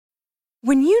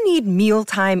When you need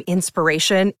mealtime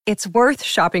inspiration, it's worth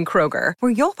shopping Kroger,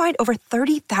 where you'll find over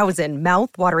 30,000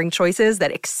 mouth-watering choices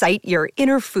that excite your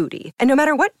inner foodie. And no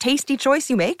matter what tasty choice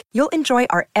you make, you'll enjoy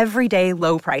our everyday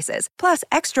low prices, plus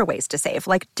extra ways to save,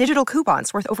 like digital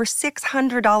coupons worth over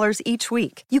 $600 each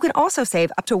week. You can also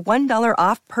save up to $1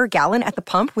 off per gallon at the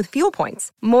pump with fuel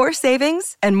points. More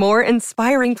savings and more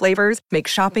inspiring flavors make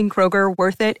shopping Kroger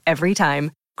worth it every time.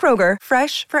 Kroger,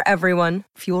 fresh for everyone.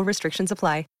 Fuel restrictions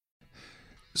apply.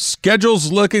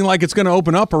 Schedule's looking like it's going to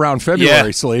open up around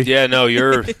February, Slee. Yeah, no,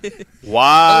 you're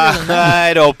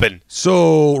wide open.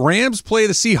 So Rams play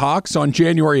the Seahawks on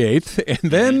January 8th, and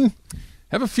then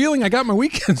have a feeling I got my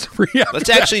weekends free. Let's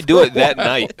actually do it that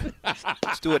night.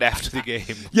 Let's do it after the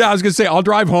game. Yeah, I was going to say, I'll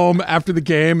drive home after the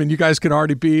game, and you guys can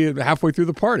already be halfway through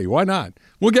the party. Why not?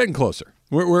 We're getting closer.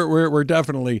 We're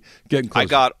definitely getting closer. I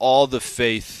got all the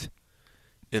faith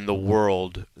in the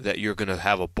world that you're going to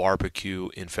have a barbecue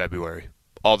in February.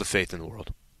 All the faith in the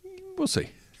world. We'll see.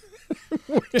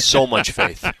 So much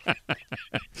faith.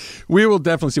 We will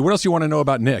definitely see. What else you want to know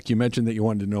about Nick? You mentioned that you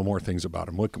wanted to know more things about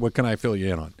him. What can I fill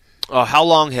you in on? How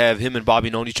long have him and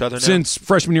Bobby known each other now? Since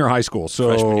freshman year of high school. So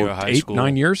freshman year of high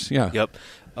 9 years? Yeah. Yep.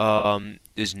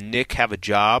 Does Nick have a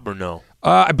job or no?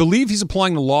 I believe he's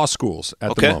applying to law schools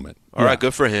at the moment. All right,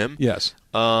 good for him. Yes.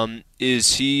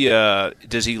 Is he?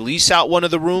 Does he lease out one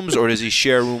of the rooms, or does he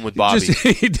share a room with Bobby?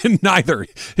 He did neither.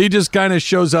 He just kind of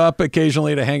shows up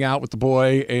occasionally to hang out with the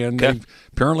boy, and they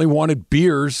apparently wanted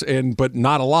beers, but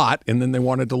not a lot, and then they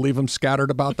wanted to leave him scattered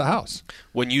about the house.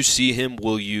 When you see him,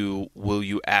 will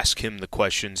you ask him the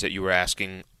questions that you were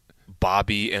asking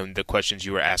Bobby and the questions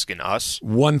you were asking us?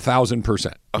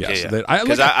 1,000%. Okay, yes. Yeah.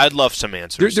 Because I'd love some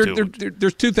answers, too.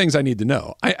 There's two things I need to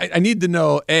know. I need to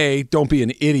know, A, don't be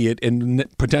an idiot and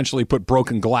potentially put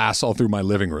broken glass all through my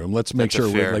living room. Let's make sure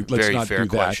let's not do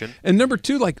question. that. And number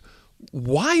two,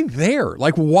 why there?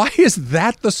 Why is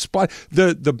that the spot?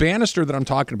 The banister that I'm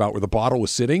talking about where the bottle was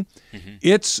sitting,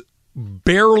 it's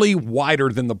barely wider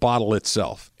than the bottle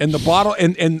itself, and the bottle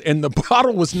and the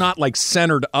bottle was not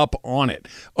centered up on it.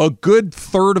 A good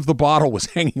third of the bottle was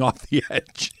hanging off the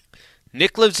edge.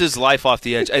 Nick lives his life off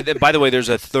the edge. By the way, there's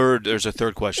a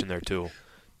third question there too.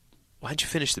 Why'd you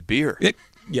finish the beer?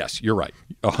 Yes, you're right.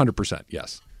 100%.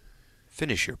 Yes.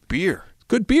 Finish your beer.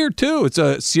 Good beer too. It's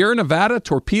a Sierra Nevada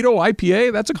Torpedo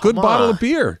IPA. That's a good bottle of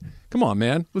beer. Come on,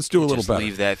 man. Let's do a little better.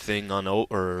 Leave that thing on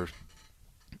or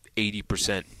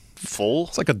 80%. Full?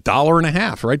 It's like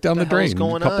 $1.50 right down the drain. What's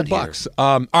going on? Here? Bucks.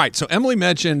 All right. So Emily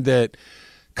mentioned that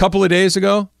a couple of days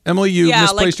ago, Emily, you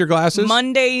misplaced your glasses.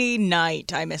 Monday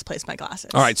night, I misplaced my glasses.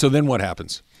 All right. So then what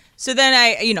happens? So then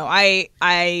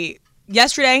I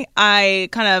yesterday I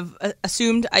kind of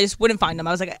assumed I just wouldn't find them.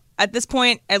 I was like, at this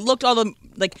point, I looked all the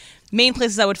main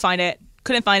places I would find it,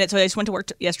 couldn't find it, so I just went to work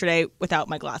yesterday without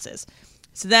my glasses.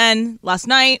 So then last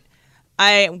night,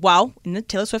 in the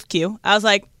Taylor Swift queue, I was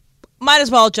like, might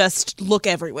as well just look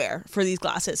everywhere for these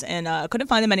glasses, and couldn't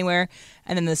find them anywhere.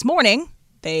 And then this morning,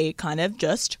 they kind of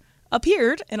just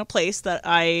appeared in a place that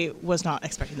I was not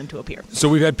expecting them to appear. So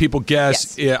we've had people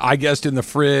guess. Yes. I guessed in the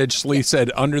fridge. Slee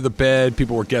said under the bed.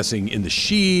 People were guessing in the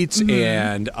sheets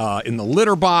and in the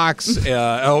litter box,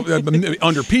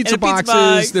 under pizza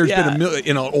boxes. There's been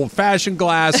in an old-fashioned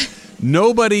glass.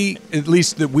 Nobody, at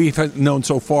least that we've known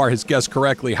so far, has guessed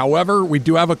correctly. However, we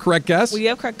do have a correct guess. We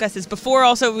have correct guesses. Before,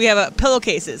 also, we have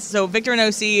pillowcases. So Victor and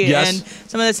OC and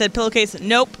someone that said pillowcase.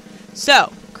 Nope.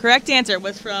 So, correct answer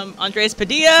was from Andres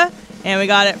Padilla, and we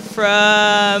got it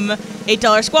from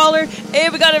 $8 Squalor,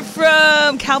 and we got it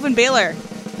from Calvin Baylor.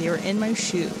 They were in my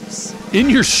shoes. In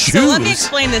your shoes? So let me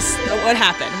explain this, what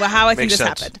happened, how I think this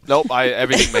happened. Nope,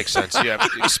 everything makes sense. Yeah,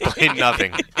 explain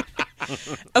nothing.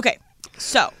 Okay,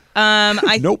 so...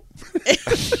 Nope.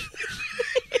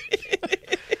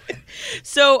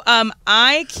 So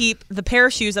I keep the pair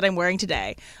of shoes that I'm wearing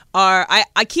today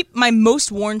I keep my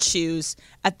most worn shoes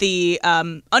at the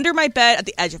under my bed, at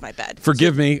the edge of my bed.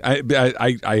 Forgive me,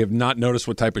 I have not noticed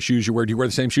what type of shoes you wear. Do you wear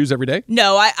the same shoes every day?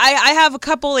 No, I have a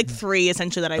couple, 3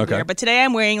 essentially that I wear, but today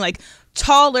I'm wearing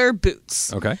taller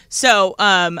boots. Okay. So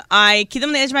I keep them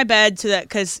on the edge of my bed so that,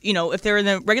 because if they're in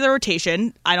the regular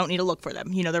rotation, I don't need to look for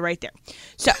them. They're right there.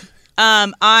 So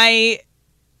I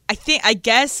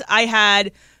guess I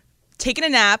had taken a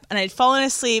nap and I'd fallen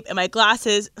asleep and my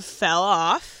glasses fell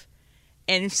off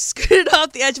and scooted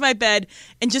off the edge of my bed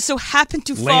and just so happened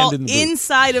to fall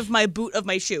inside of my boot of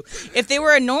my shoe. If they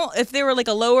were a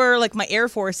lower, my Air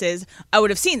Forces, I would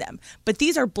have seen them. But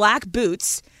these are black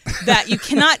boots that you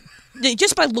cannot,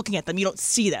 just by looking at them, you don't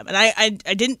see them. And I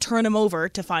didn't turn them over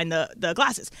to find the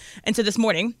glasses. And so this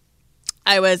morning,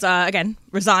 I was, again,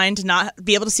 resigned to not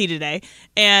be able to see today.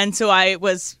 And so I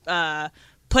was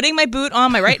putting my boot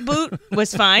on. My right boot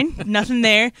was fine. Nothing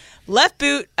there. Left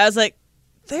boot, I was like,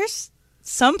 there's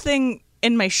something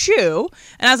in my shoe.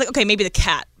 And I was like, okay, maybe the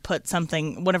cat put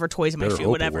something, one of her toys in my shoe,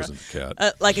 whatever. It wasn't the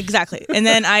cat. Like, exactly. And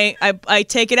then I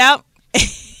take it out.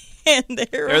 And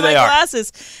there were my they are.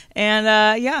 glasses. And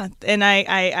and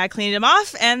I cleaned them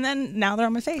off, and then now they're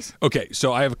on my face. Okay,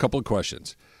 so I have a couple of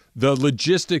questions. The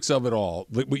logistics of it all,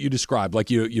 what you described, like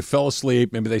you fell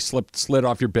asleep, maybe they slid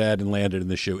off your bed and landed in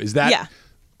the shoe. Is that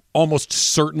almost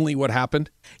certainly what happened?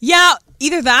 Yeah,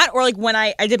 either that or like when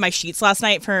I did my sheets last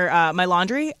night for my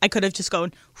laundry, I could have just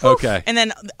gone, whoof, okay. And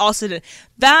then also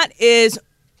that is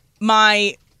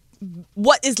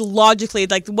what is logically,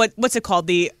 like, what's it called?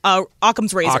 The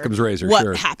Occam's razor. Occam's razor, what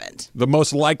sure. happened? The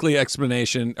most likely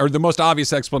explanation, or the most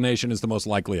obvious explanation, is the most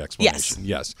likely explanation.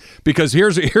 Yes. Because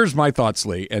here's my thoughts,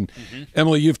 Lee. And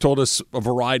Emily, you've told us a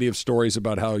variety of stories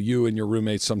about how you and your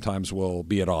roommates sometimes will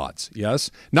be at odds.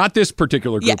 Yes? Not this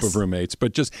particular group of roommates,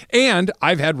 but and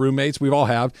I've had roommates, we all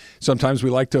have. Sometimes we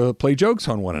like to play jokes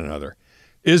on one another.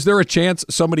 Is there a chance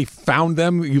somebody found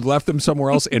them, you left them somewhere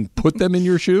else, and put them in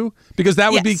your shoe? Because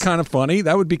that would be kind of funny.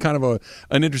 That would be kind of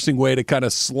an interesting way to kind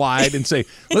of slide and say,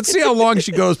 let's see how long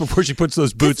she goes before she puts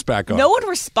those boots back on. No one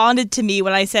responded to me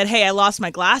when I said, hey, I lost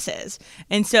my glasses.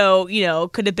 And so,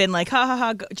 could have been like, ha, ha,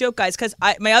 ha, joke, guys. Because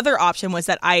my other option was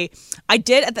that I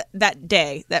did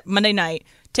that Monday night,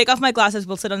 take off my glasses,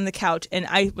 we'll sit on the couch. And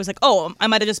I was like, oh, I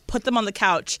might have just put them on the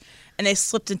couch, and they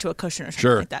slipped into a cushion or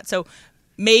something like that. So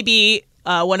maybe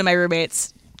one of my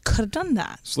roommates could have done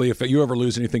that. Slee, if you ever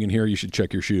lose anything in here, you should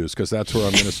check your shoes, because that's where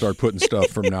I'm going to start putting stuff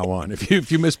from now on.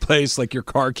 If you misplace like your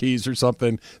car keys or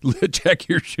something, check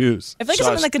your shoes. I feel like it's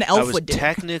something like an elf would do. I was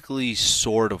technically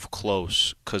sort of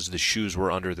close because the shoes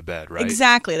were under the bed, right?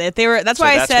 Exactly. That's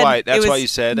why I said. That's why you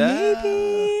said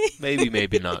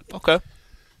maybe not. Okay.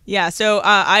 Yeah, so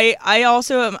I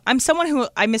also I'm someone who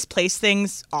I misplace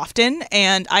things often,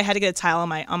 and I had to get a tile on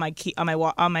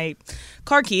my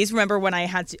car keys. Remember when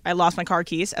I lost my car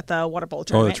keys at the water polo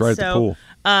tournament? Oh, that's right, at the pool.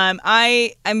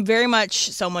 I'm very much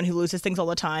someone who loses things all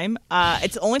the time.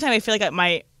 It's the only time I feel like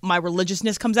my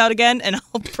religiousness comes out again, and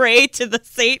I'll pray to the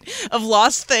saint of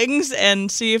lost things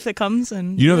and see if it comes.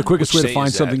 And the quickest way to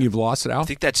find something you've lost, Al? I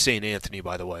think that's St. Anthony,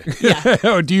 by the way.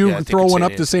 Yeah. Do you throw one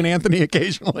up to St. Anthony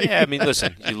occasionally? Yeah, I mean,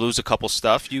 listen, you lose a couple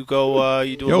stuff, you go,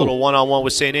 you do a little one-on-one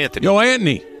with St. Anthony. Yo,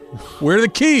 Anthony, where are the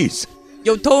keys?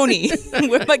 Yo, Tony,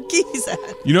 where my keys at?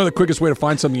 The quickest way to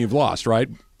find something you've lost, right?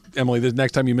 Emily, the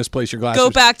next time you misplace your glasses. Go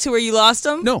back to where you lost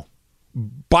them? No.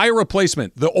 Buy a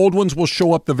replacement. The old ones will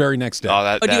show up the very next day.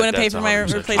 Do you want to pay for my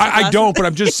replacement I don't, but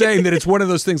I'm just saying that it's one of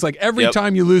those things, like every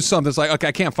time you lose something, it's like, okay,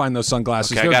 I can't find those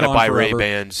sunglasses. Okay, I got to buy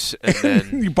Ray-Bans. And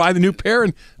then you buy the new pair,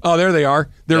 and there they are.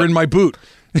 They're in my boot.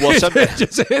 Well, sometimes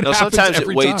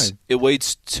it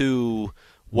waits to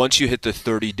once you hit the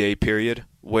 30-day period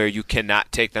where you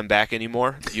cannot take them back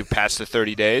anymore. You pass the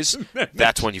 30 days.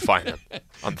 That's when you find them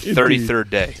on the 33rd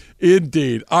day.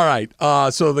 Indeed. All right.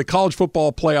 So the college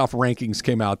football playoff rankings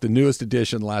came out, the newest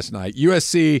edition last night.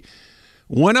 USC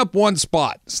went up one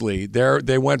spot, Slee.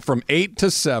 They went from 8 to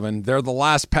 7. They're the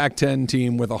last Pac-10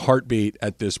 team with a heartbeat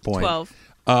at this point. 12.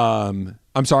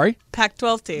 I'm sorry?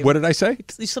 Pac-12 team. What did I say?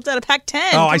 You slipped out of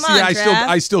Pac-10. Oh, I see.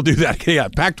 I still do that. Yeah,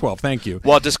 Pac-12. Thank you.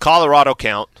 Well, does Colorado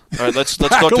count? All right, let's go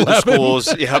through the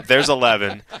schools. Yep, there's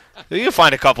 11. You can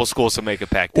find a couple schools to make a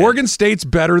Pac-10. Oregon State's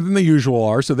better than the usual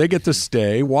are, so they get to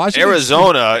stay. Washington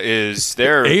Arizona is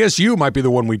there. ASU might be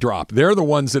the one we drop. They're the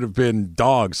ones that have been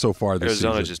dogs so far this season.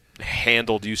 Arizona just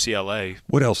handled UCLA.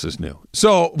 What else is new?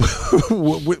 So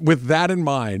with that in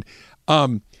mind,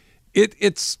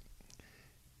 it's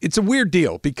a weird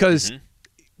deal because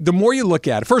the more you look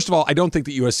at it, first of all, I don't think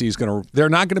that USC is they're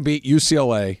not going to beat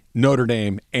UCLA, Notre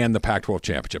Dame, and the Pac-12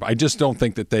 championship. I just don't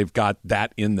think that they've got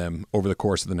that in them over the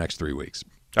course of the next 3 weeks.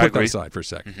 Put that aside for a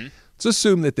second. Let's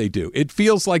assume that they do. It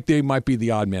feels like they might be the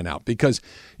odd man out because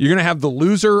you're going to have the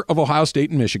loser of Ohio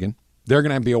State and Michigan. They're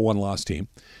going to be a one-loss team.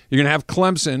 You're going to have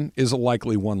Clemson is a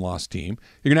likely one-loss team.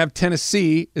 You're going to have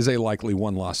Tennessee is a likely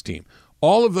one-loss team.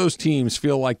 All of those teams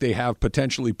feel like they have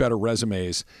potentially better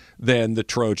resumes than the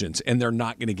Trojans, and they're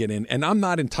not going to get in. And I'm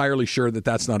not entirely sure that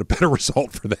that's not a better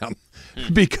result for them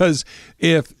because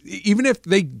even if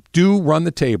they do run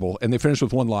the table and they finish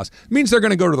with one loss, it means they're going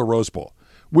to go to the Rose Bowl,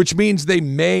 which means they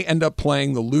may end up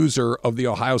playing the loser of the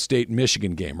Ohio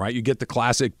State-Michigan game, right? You get the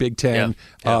classic Big Ten,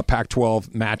 Pac-12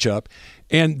 matchup,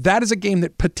 and that is a game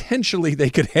that potentially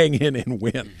they could hang in and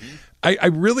win. I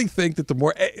really think that the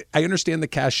more I understand the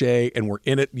cachet and we're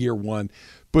in it year one,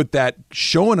 but that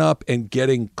showing up and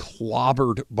getting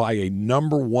clobbered by a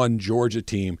number one Georgia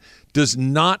team does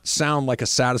not sound like a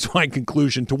satisfying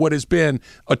conclusion to what has been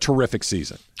a terrific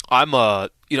season.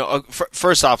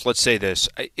 First off, let's say this.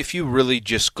 If you really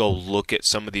just go look at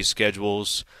some of these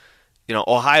schedules,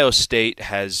 Ohio State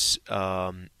has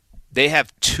they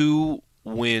have 2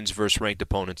 wins versus ranked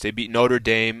opponents. They beat Notre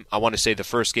Dame, I want to say the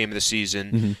first game of the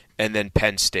season, and then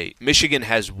Penn State. Michigan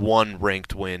has 1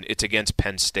 ranked win. It's against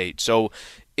Penn State. So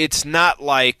it's not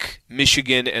like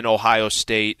Michigan and Ohio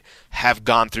State have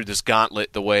gone through this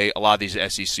gauntlet the way a lot of these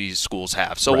SEC schools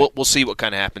have. So we'll see what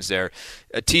kind of happens there.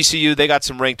 TCU, they got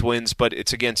some ranked wins, but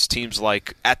it's against teams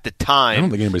like, at the time, I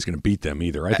don't think anybody's going to beat them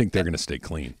either. I think they're going to stay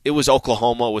clean. It was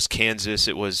Oklahoma, it was Kansas.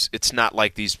 It's not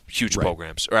like these huge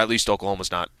programs, or at least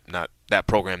Oklahoma's not that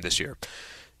program this year.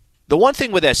 The one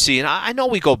thing with SC, and I know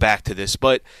we go back to this,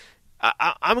 but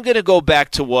I'm going to go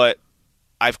back to what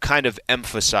I've kind of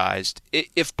emphasized.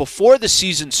 If before the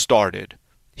season started,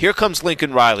 here comes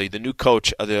Lincoln Riley, the new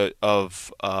coach of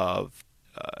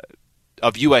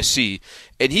USC,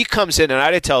 and he comes in, and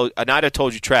I'd have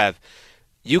told you, Trav,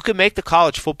 you can make the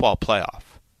college football playoff.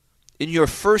 In your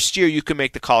first year, you can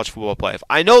make the college football playoff.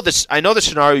 I know this. I know the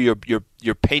scenario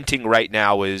you're painting right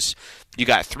now is you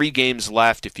got 3 games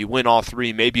left. If you win all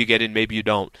 3, maybe you get in, maybe you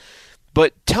don't.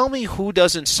 But tell me who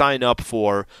doesn't sign up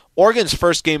for Oregon's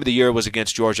first game of the year was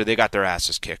against Georgia. They got their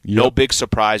asses kicked. Yep. No big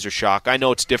surprise or shock. I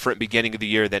know it's different beginning of the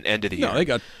year than end of the year. No, they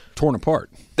got torn apart.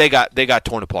 They got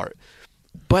torn apart.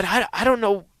 But I don't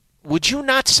know. Would you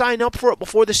not sign up for it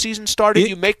before the season started?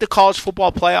 You make the college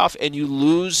football playoff and you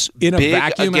lose in big a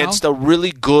vacuum against a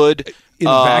really good in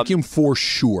a vacuum for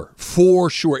sure.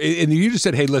 And you just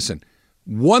said, hey, listen,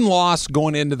 1 loss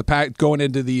going into the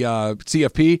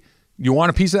CFP. You want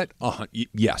a piece of that?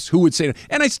 Yes. Who would say that?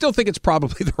 And I still think it's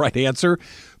probably the right answer.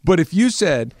 But if you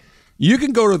said you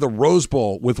can go to the Rose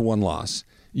Bowl with 1 loss,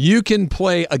 you can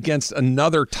play against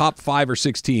another top 5 or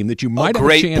 6 team that you might have a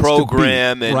chance to beat. Great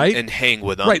program and hang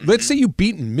with them. Right. Let's say you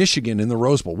beat Michigan in the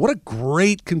Rose Bowl. What a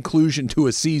great conclusion to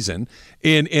a season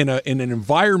in an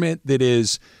environment that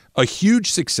is a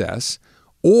huge success,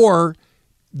 or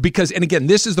because, and again,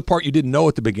 this is the part you didn't know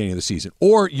at the beginning of the season,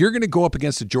 or you're going to go up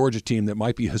against a Georgia team that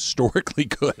might be historically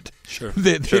good,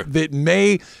 that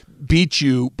may beat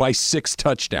you by 6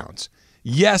 touchdowns.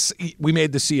 Yes, we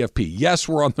made the CFP. Yes,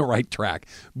 we're on the right track.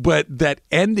 But that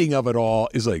ending of it all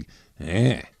is like,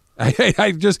 I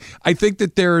think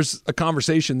that there's a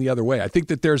conversation the other way. I think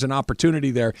that there's an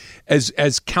opportunity there, as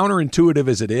counterintuitive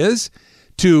as it is,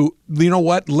 to, you know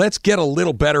what, let's get a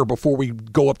little better before we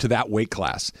go up to that weight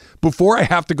class. Before I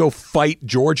have to go fight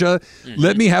Georgia,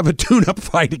 let me have a tune-up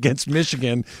fight against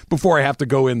Michigan before I have to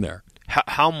go in there.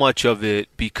 How much of it,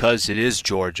 because it is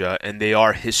Georgia and they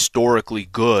are historically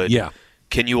good,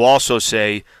 can you also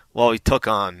say, well, he took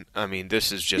on,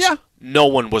 this is just, no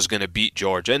one was going to beat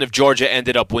Georgia. And if Georgia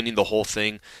ended up winning the whole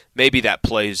thing, maybe that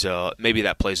plays a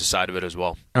side of it as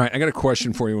well. All right, I got a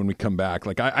question for you when we come back.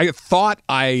 Like I thought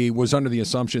I was under the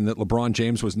assumption that LeBron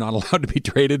James was not allowed to be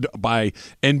traded by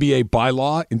NBA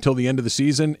bylaw until the end of the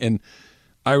season, and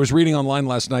I was reading online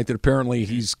last night that apparently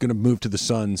he's going to move to the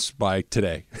Suns by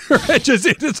today.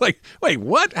 It's like, wait,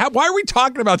 what? Why are we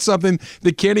talking about something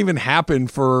that can't even happen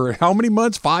for how many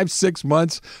months? 5-6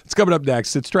 months? It's coming up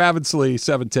next. It's Travis Lee,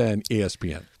 710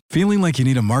 ESPN. Feeling like you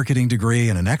need a marketing degree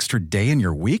and an extra day in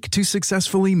your week to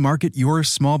successfully market your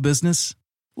small business?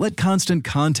 Let Constant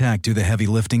Contact do the heavy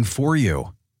lifting for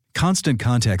you. Constant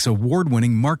Contact's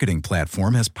award-winning marketing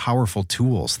platform has powerful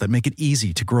tools that make it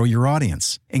easy to grow your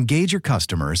audience, engage your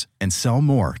customers, and sell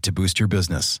more to boost your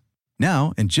business.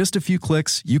 Now, in just a few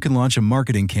clicks, you can launch a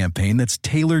marketing campaign that's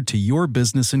tailored to your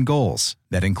business and goals.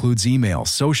 That includes email,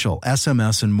 social,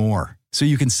 SMS, and more. So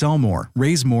you can sell more,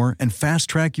 raise more, and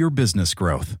fast-track your business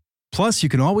growth. Plus, you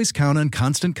can always count on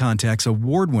Constant Contact's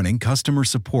award-winning customer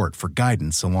support for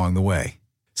guidance along the way.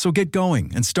 So get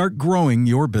going and start growing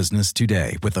your business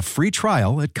today with a free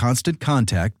trial at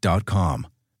ConstantContact.com.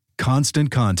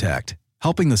 Constant Contact,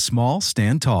 helping the small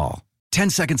stand tall. 10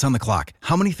 seconds on the clock.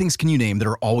 How many things can you name that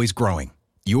are always growing?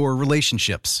 Your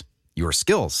relationships, your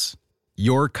skills,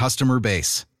 your customer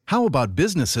base. How about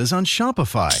businesses on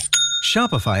Shopify?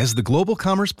 Shopify is the global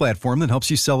commerce platform that helps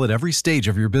you sell at every stage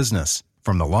of your business.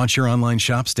 From the launch your online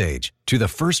shop stage, to the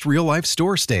first real-life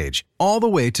store stage, all the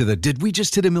way to the did we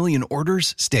just hit 1 million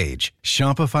orders stage,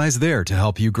 Shopify's there to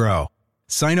help you grow.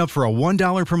 Sign up for a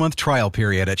 $1 per month trial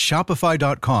period at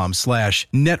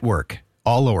shopify.com/network,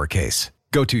 all lowercase.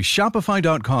 Go to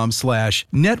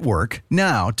shopify.com/network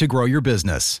now to grow your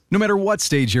business, no matter what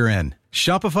stage you're in.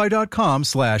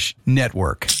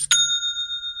 Shopify.com/network.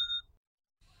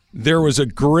 There was a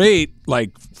great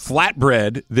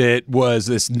flatbread that was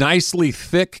this nicely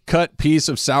thick cut piece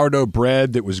of sourdough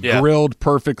bread that was grilled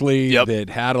perfectly, that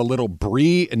had a little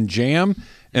brie and jam.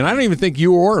 And I don't even think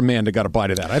you or Amanda got a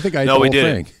bite of that. I think I ate the whole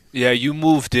thing. Yeah, you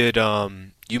moved it.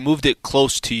 You moved it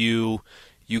close to you.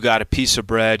 You got a piece of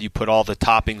bread. You put all the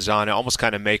toppings on it, almost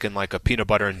kind of making like a peanut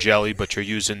butter and jelly, but you're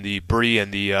using the brie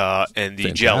and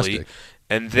the jelly.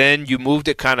 And then you moved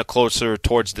it kind of closer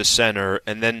towards the center,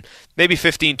 and then maybe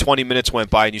 15, 20 minutes went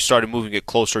by, and you started moving it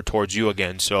closer towards you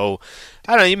again. So,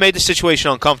 I don't know, you made the situation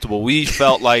uncomfortable. We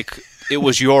felt like it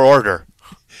was your order.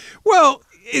 Well,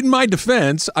 in my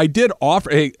defense, I did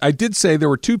say there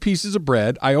were 2 pieces of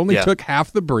bread. I only took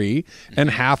half the brie and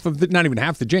half of not even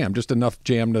half the jam, just enough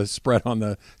jam to spread on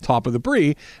the top of the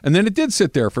brie. And then it did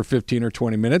sit there for 15 or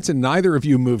 20 minutes, and neither of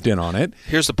you moved in on it.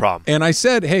 Here's the problem. And I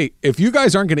said, hey, if you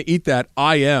guys aren't going to eat that,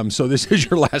 I am, so this is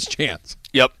your last chance.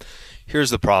 Yep.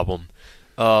 Here's the problem.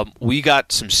 We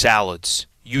got some salads.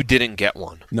 You didn't get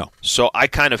one. No. So I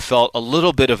kind of felt a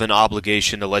little bit of an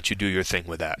obligation to let you do your thing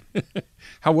with that.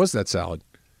 How was that salad?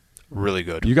 Really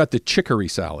good. You got the chicory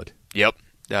salad. Yep.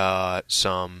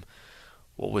 Some,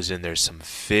 what was in there? Some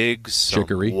figs, some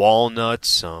chicory, walnuts,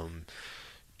 some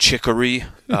chicory.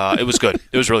 It was good.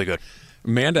 It was really good.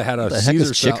 Amanda had a the Caesar heck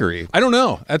is chicory? I don't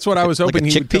know. That's what I was hoping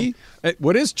like a he would chickpea? tell.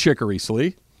 What is chicory,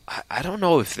 Slee? I don't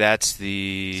know if that's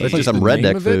the. It's like some the name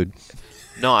redneck of it? food.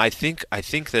 No, I think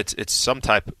that it's some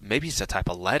type. Maybe it's a type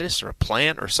of lettuce or a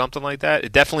plant or something like that.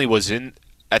 It definitely was in.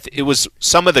 It was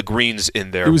some of the greens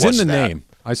in there. It was in the that. name.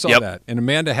 I saw that. And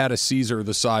Amanda had a Caesar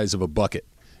the size of a bucket.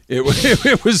 It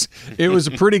was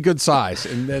a pretty good size.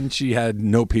 And then she had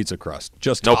no pizza crust,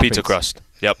 just no toppings. pizza crust.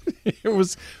 Yep. It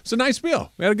was a nice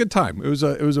meal. We had a good time. It was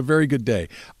a very good day.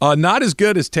 Not as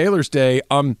good as Taylor's day.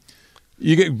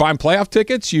 You get buying playoff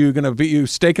tickets. You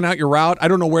staking out your route. I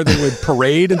don't know where they would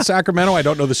parade in Sacramento. I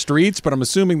don't know the streets, but I'm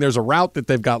assuming there's a route that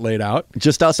they've got laid out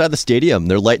Just outside the stadium.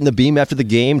 They're lighting the beam after the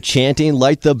game, chanting,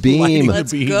 "Light the beam."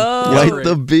 Let's go. Light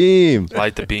the beam.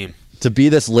 Light the beam. To be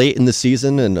this late in the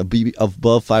season and be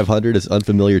above 500 is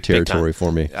unfamiliar territory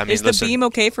for me. I mean, Is the beam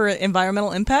okay for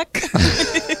environmental impact?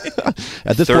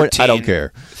 At this point, I don't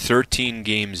care. 13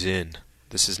 games in.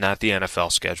 This is not the NFL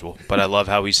schedule, but I love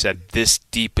how he said this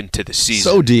deep into the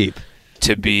season. So deep.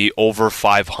 To be over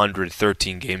 500,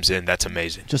 13 games in, that's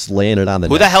amazing. Just laying it on the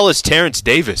Who net. the hell is Terrence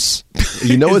Davis?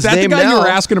 You know Is his that name the guy now. you were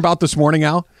asking about this morning,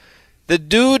 Al? The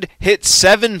dude hit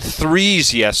 7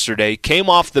 threes yesterday, came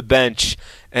off the bench,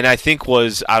 and I think he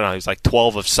was like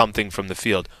 12 of something from the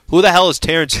field. Who the hell is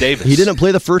Terrence Davis? He didn't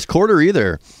play the first quarter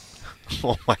either.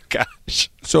 Oh, my gosh.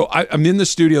 So I'm in the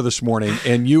studio this morning,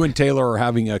 and you and Taylor are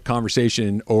having a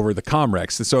conversation over the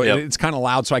Comrex. So it's kind of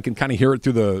loud, so I can kind of hear it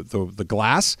through the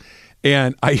glass.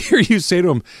 And I hear you say to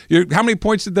him, how many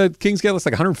points did the Kings get? It's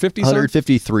like 150 something?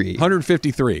 153.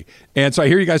 153. And so I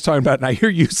hear you guys talking about it, and I hear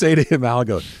you say to him, Al,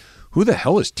 go, who the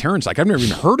hell is Terrence? Like, I've never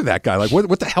even heard of that guy. Like,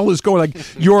 what the hell is going on?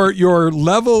 Like, your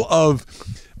level of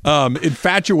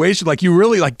infatuation, like, you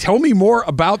really, like, tell me more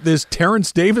about this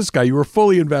Terrence Davis guy. You were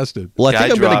fully invested. Well, I think Guy I'm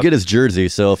going to dropped. get his jersey,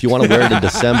 so if you want to wear it in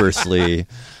December, Slee.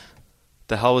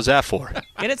 The hell was that for?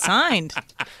 Get it signed.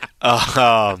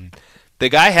 The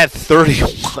guy had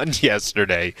 31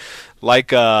 yesterday. Like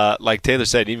Taylor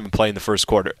said, he didn't even play in the first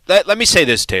quarter. Let me say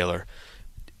this, Taylor.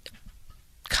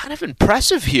 Kind of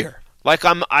impressive here. Like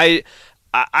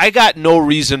I got no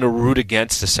reason to root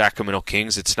against the Sacramento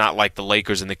Kings. It's not like the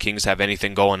Lakers and the Kings have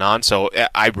anything going on, so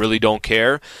I really don't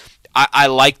care. I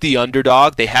like the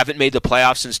underdog. They haven't made the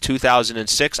playoffs since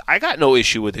 2006. I got no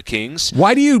issue with the Kings.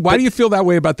 Why do you feel that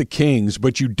way about the Kings,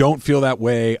 but you don't feel that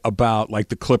way about, like,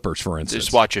 the Clippers, for instance?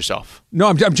 Just watch yourself. No,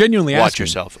 I'm genuinely asking. Watch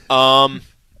yourself.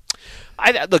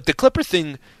 Look, the Clipper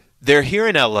thing, they're here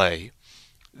in LA.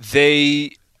 They're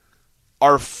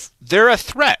a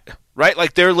threat, right?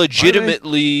 Like, they're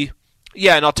legitimately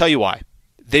yeah, and I'll tell you why.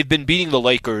 They've been beating the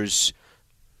Lakers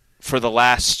for the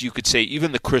last, you could say,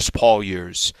 even the Chris Paul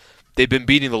years. They've been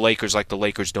beating the Lakers like the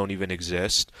Lakers don't even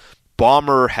exist.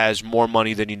 Ballmer has more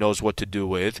money than he knows what to do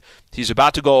with. He's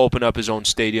about to go open up his own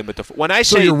stadium at the. When I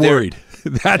say So you're worried.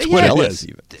 That's what it Jealous is.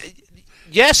 even.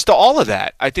 Yes to all of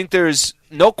that. I think there's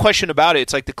no question about it.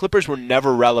 It's like the Clippers were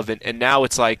never relevant, and now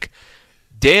it's like,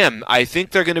 damn, I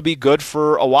think they're going to be good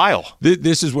for a while.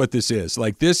 This is what this is.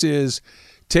 Like, this is,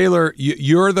 Taylor,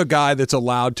 you're the guy that's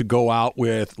allowed to go out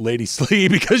with Lady Slee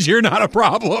because you're not a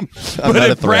problem. But not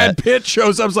a if Brad threat. Pitt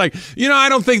shows up, it's like, I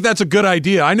don't think that's a good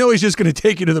idea. I know he's just going to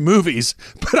take you to the movies,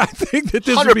 but I think that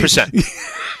this 100%.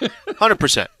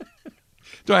 100%.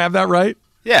 Do I have that right?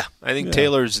 Yeah, I think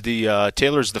Taylor's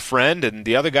the friend, and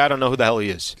the other guy, I don't know who the hell he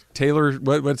is. Taylor,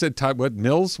 what's it? What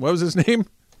Mills? What was his name?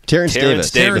 Terrence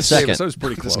Davis. Terrence second. Davis. That was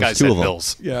pretty close. This guy Two said of them.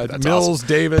 Mills. Yeah, That's Mills, awesome.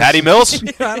 Davis. Patty Mills?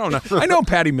 I don't know. I know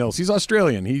Patty Mills. He's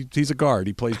Australian. He's a guard.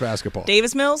 He plays basketball.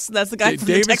 Davis Mills, that's the guy from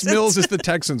the Davis Texans. Mills is the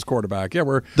Texans quarterback. Yeah,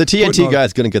 we're The putting TNT on-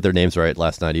 guys couldn't get their names right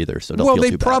last night either, so don't Well, feel they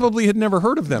too bad. probably had never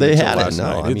heard of them. They until hadn't, last no,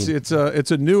 night. I mean-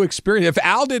 It's a new experience. If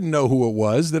Al didn't know who it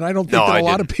was, then I don't think No, that I a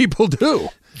lot of people do.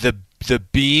 The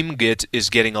beam is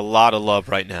getting a lot of love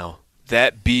right now.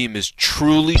 That beam is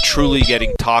truly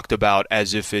getting talked about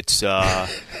as if it's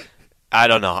I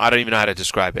don't know. I don't even know how to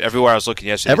describe it. Everywhere I was looking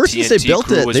yesterday, Ever the since they TNT built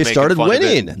crew it, was they making started fun of it.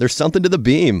 winning. There's something to the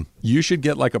beam. You should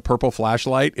get like a purple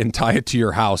flashlight and tie it to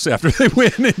your house after they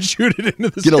win and shoot it into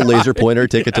the Get sky. a laser pointer,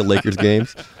 take it to Lakers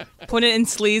games. Put it in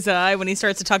Slee's eye when he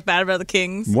starts to talk bad about the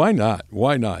Kings. Why not?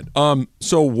 Why not?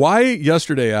 So why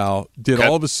yesterday, Al, did Okay.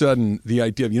 all of a sudden the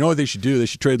idea of, you know what they should do? They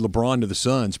should trade LeBron to the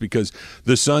Suns because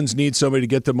the Suns need somebody to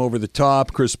get them over the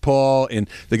top, Chris Paul, and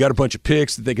they got a bunch of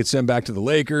picks that they could send back to the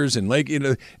Lakers. And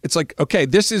it's like, okay,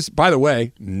 this is, by the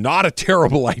way, not a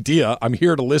terrible idea. I'm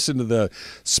here to listen to the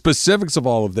specifics of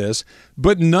all of this,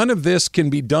 but none of this can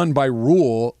be done by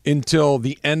rule until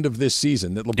the end of this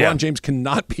season. That LeBron James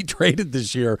cannot be traded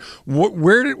this year.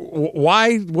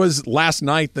 Why was last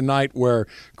night the night where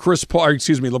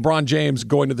LeBron James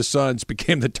going to the Suns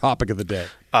became the topic of the day?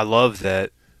 I love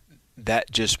that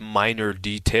just minor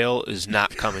detail is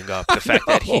not coming up. The fact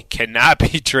that he cannot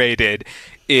be traded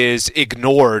is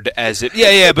ignored as if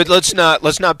but let's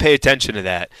not pay attention to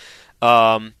that.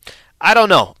 I don't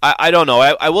know. I don't know.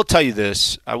 I will tell you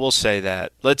this. I will say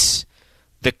that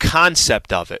the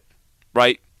concept of it,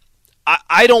 right?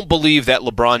 I don't believe that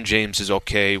LeBron James is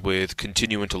okay with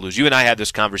continuing to lose. You and I had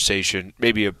this conversation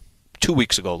maybe 2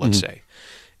 weeks ago, let's say.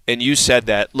 And you said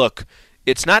that, look,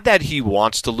 it's not that he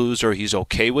wants to lose or he's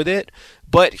okay with it,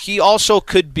 but he also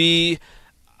could be,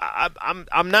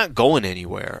 I'm not going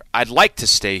anywhere. I'd like to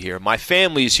stay here. My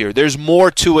family's here. There's more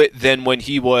to it than when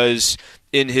he was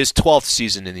in his 12th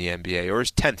season in the NBA or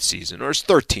his 10th season or his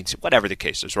 13th, whatever the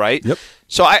case is, right? Yep.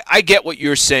 So I get what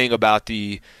you're saying about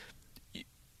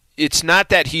it's not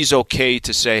that he's okay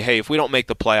to say, hey, if we don't make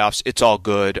the playoffs, it's all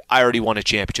good. I already won a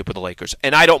championship with the Lakers.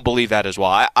 And I don't believe that as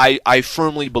well. I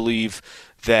firmly believe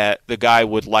that the guy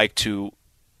would like to,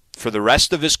 for the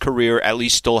rest of his career, at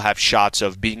least still have shots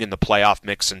of being in the playoff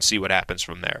mix and see what happens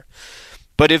from there.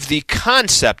 But if the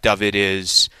concept of it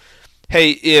is,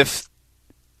 hey, if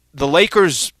the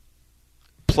Lakers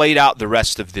played out the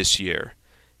rest of this year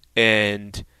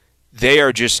and they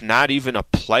are just not even a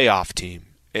playoff team,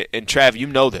 and Trav, you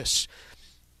know this,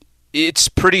 it's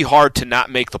pretty hard to not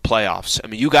make the playoffs. I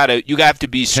mean, you have to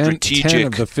be strategic. 10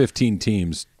 of the 15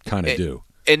 teams kind of do.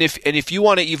 And if you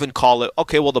want to even call it,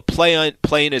 okay, well, the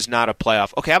play-in is not a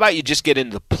playoff. Okay, how about you just get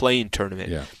into the play-in tournament?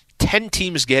 Yeah. 10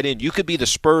 teams get in. You could be the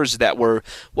Spurs that were,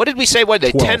 what did we say? What,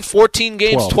 they 12. 10, 14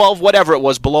 games, 12, whatever it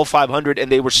was, below 500, and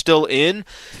they were still in?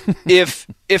 If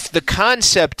the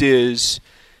concept is,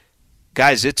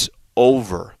 guys, it's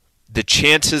over. The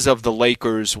chances of the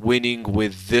Lakers winning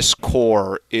with this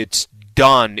core, it's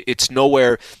done. It's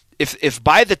nowhere. If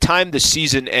by the time the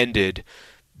season ended,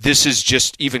 this is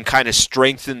just even kind of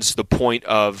strengthens the point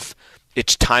of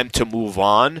it's time to move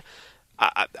on,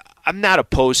 I'm not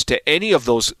opposed to any of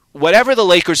those. Whatever the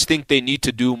Lakers think they need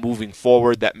to do moving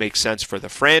forward that makes sense for the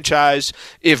franchise.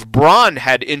 If Bron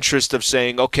had interest of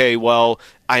saying, okay, well,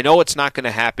 I know it's not going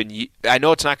to happen. I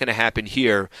know it's not going to happen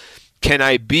here. Can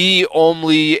I be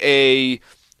only a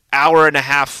hour and a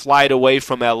half flight away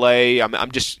from LA?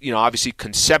 I'm just, obviously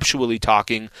conceptually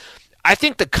talking. I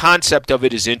think the concept of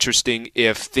it is interesting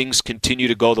if things continue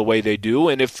to go the way they do,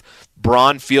 and if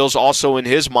Bron feels also in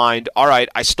his mind, all right,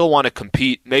 I still want to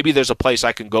compete. Maybe there's a place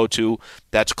I can go to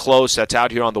that's close, that's out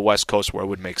here on the West Coast where it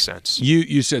would make sense.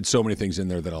 You said so many things in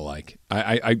there that I like.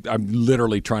 I'm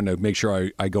literally trying to make sure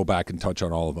I go back and touch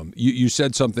on all of them. You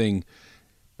said something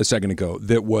a second ago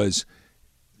that was,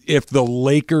 if the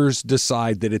Lakers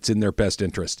decide that it's in their best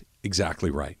interest. Exactly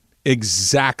right.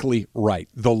 Exactly right.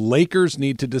 The Lakers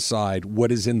need to decide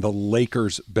what is in the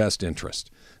Lakers' best interest.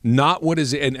 Not what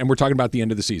is, and we're talking about the end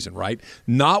of the season, right?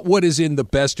 Not what is in the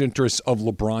best interest of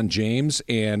LeBron James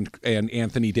and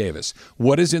Anthony Davis.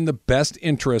 What is in the best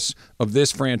interest of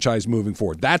this franchise moving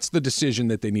forward? That's the decision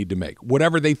that they need to make,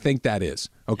 whatever they think that is,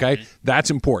 okay? Mm-hmm.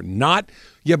 That's important. Not,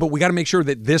 yeah, but we got to make sure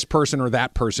that this person or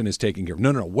that person is taken care of.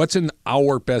 No. What's in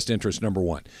our best interest, number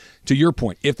one? To your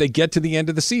point, if they get to the end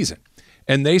of the season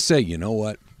and they say, you know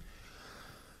what?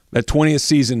 That 20th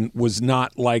season was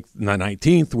not like the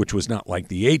 19th, which was not like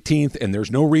the 18th, and there's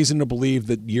no reason to believe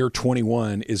that year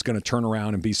 21 is going to turn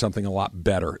around and be something a lot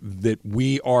better, that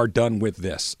we are done with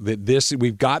this, that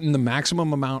we've gotten the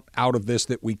maximum amount out of this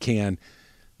that we can.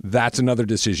 That's another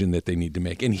decision that they need to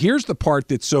make. And here's the part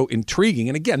that's so intriguing.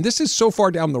 And again, this is so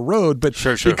far down the road, but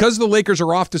Sure. because the Lakers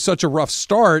are off to such a rough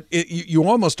start, you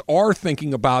almost are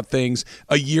thinking about things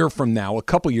a year from now, a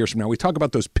couple years from now. We talk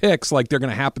about those picks like they're going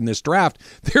to happen this draft.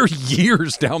 They're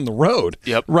years down the road,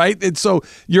 Yep. right? And so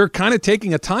you're kind of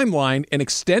taking a timeline and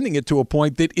extending it to a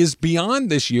point that is beyond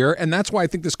this year. And that's why I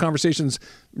think this conversation's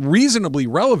reasonably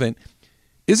relevant.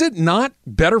 Is it not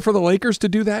better for the Lakers to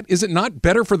do that? Is it not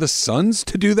better for the Suns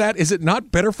to do that? Is it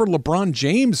not better for LeBron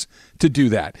James to do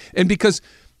that? And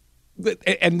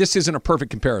this isn't a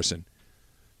perfect comparison,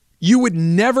 you would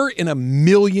never in a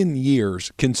million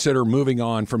years consider moving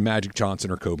on from Magic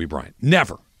Johnson or Kobe Bryant.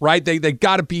 Never, right? They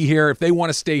got to be here. If they want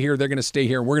to stay here, they're going to stay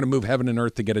here, and we're going to move heaven and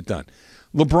earth to get it done.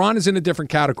 LeBron is in a different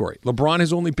category. LeBron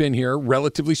has only been here,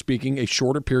 relatively speaking, a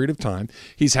shorter period of time.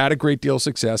 He's had a great deal of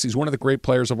success. He's one of the great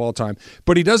players of all time,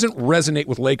 but he doesn't resonate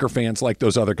with Laker fans like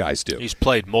those other guys do. He's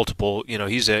played multiple.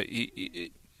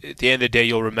 At the end of the day,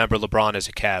 you'll remember LeBron as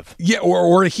a Cav. Yeah,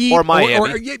 or he or Miami. Or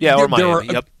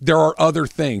Miami. There are other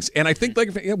things, and I think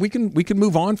we can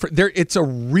move on. It's a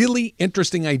really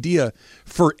interesting idea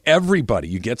for everybody.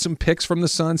 You get some picks from the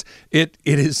Suns. It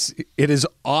is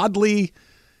oddly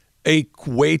a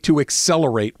way to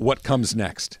accelerate what comes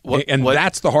next.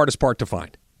 That's the hardest part to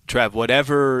find. Trev,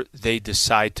 whatever they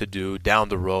decide to do down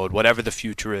the road, whatever the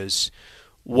future is,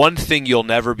 one thing you'll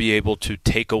never be able to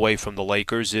take away from the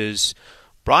Lakers is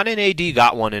Bron and AD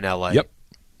got one in LA. Yep.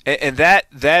 And that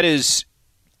is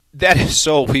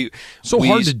so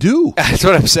hard to do. That's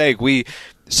what I'm saying.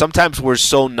 Sometimes we're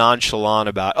so nonchalant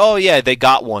about, oh yeah, they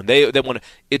got one. They want.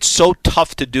 It's so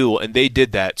tough to do, and they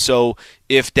did that. So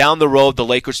if down the road the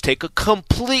Lakers take a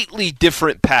completely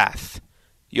different path,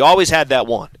 you always had that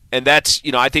one, and that's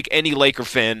I think any Laker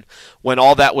fan, when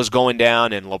all that was going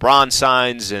down and LeBron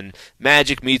signs and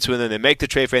Magic meets with him, they make the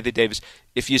trade for Anthony Davis.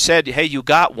 If you said, hey, you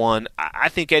got one, I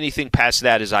think anything past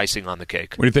that is icing on the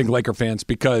cake. What do you think, Laker fans?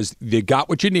 Because they got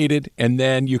what you needed, and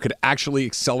then you could actually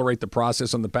accelerate the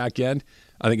process on the back end.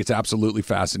 I think it's absolutely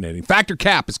fascinating. Factor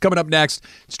Cap is coming up next.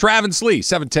 It's Travis Lee,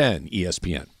 710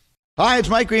 ESPN. Hi, it's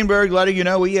Mike Greenberg letting you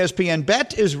know ESPN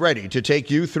Bet is ready to take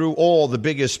you through all the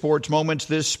biggest sports moments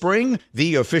this spring.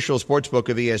 The official sportsbook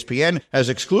of ESPN has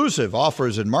exclusive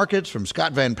offers and markets from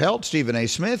Scott Van Pelt, Stephen A.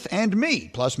 Smith, and me,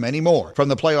 plus many more. From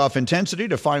the playoff intensity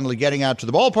to finally getting out to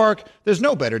the ballpark, there's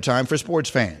no better time for sports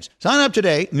fans. Sign up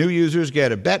today. New users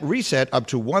get a bet reset up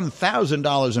to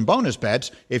 $1,000 in bonus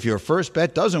bets if your first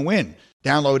bet doesn't win.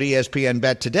 Download ESPN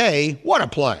Bet today. What a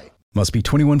play. Must be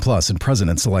 21 plus and present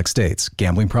in select states.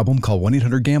 Gambling problem? Call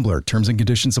 1-800-GAMBLER. Terms and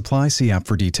conditions apply. See app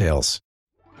for details.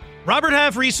 Robert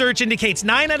Half research indicates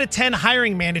 9 out of 10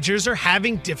 hiring managers are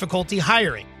having difficulty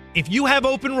hiring. If you have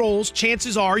open roles,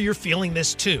 chances are you're feeling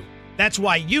this too. That's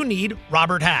why you need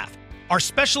Robert Half. Our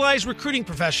specialized recruiting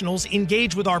professionals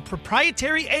engage with our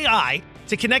proprietary AI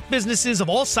to connect businesses of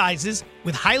all sizes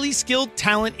with highly skilled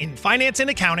talent in finance and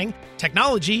accounting,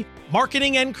 technology,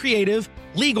 marketing and creative,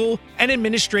 legal, and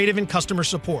administrative and customer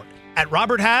support. At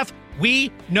Robert Half,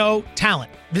 we know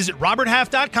talent. Visit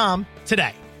roberthalf.com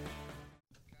today.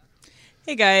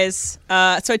 Hey guys, so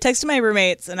I texted my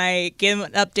roommates and I gave them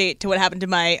an update to what happened to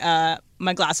my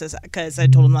my glasses because I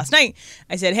told them last night.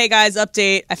 I said, "Hey guys,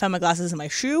 update! I found my glasses in my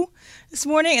shoe this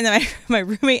morning." And then my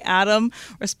roommate Adam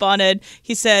responded.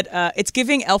 He said, "It's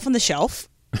giving Elf on the Shelf."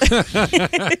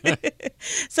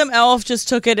 Some elf just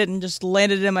took it and just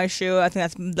landed it in my shoe. I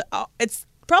think it's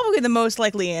probably the most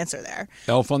likely answer there.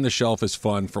 Elf on the Shelf is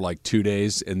fun for like 2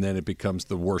 days, and then it becomes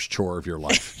the worst chore of your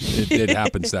life. It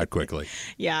happens that quickly.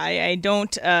 Yeah, I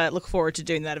don't look forward to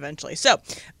doing that eventually. So,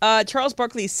 Charles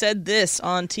Barkley said this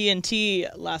on TNT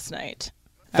last night.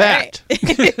 Fact.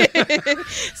 Right.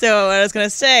 So what I was going to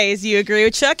say is you agree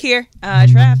with Chuck here.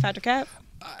 Trav, Factor Cap.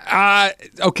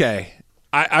 Okay.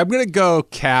 I'm going to go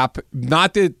Cap.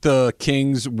 Not that the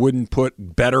Kings wouldn't put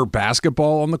better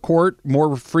basketball on the court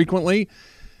more frequently.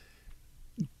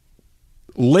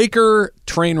 Laker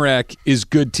train wreck is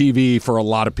good TV for a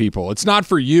lot of people. It's not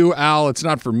for you, Al. It's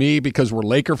not for me because we're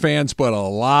Laker fans, but a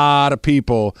lot of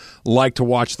people like to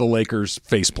watch the Lakers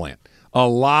faceplant. A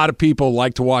lot of people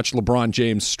like to watch LeBron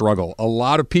James struggle. A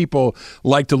lot of people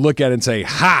like to look at it and say,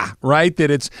 ha, right? That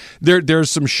it's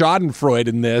there's some schadenfreude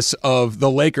in this of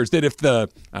the Lakers that if the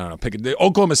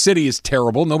Oklahoma City is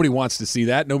terrible, nobody wants to see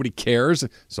that. Nobody cares.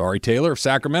 Sorry, Taylor. If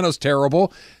Sacramento's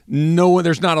terrible,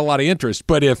 there's not a lot of interest.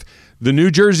 But if the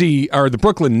New Jersey or the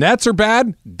Brooklyn Nets are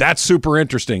bad, that's super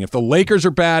interesting. If the Lakers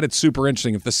are bad, it's super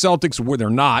interesting. If the Celtics they're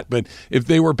not, but if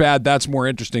they were bad, that's more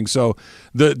interesting. So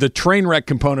the train wreck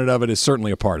component of it is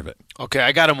certainly a part of it. Okay,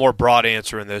 I got a more broad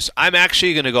answer in this. I'm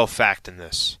actually going to go fact in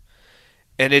this.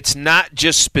 And it's not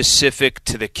just specific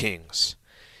to the Kings.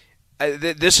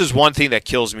 This is one thing that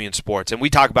kills me in sports, and we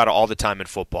talk about it all the time in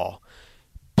football.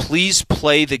 Please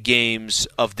play the games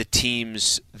of the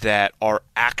teams that are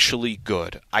actually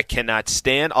good. I cannot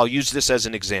stand, I'll use this as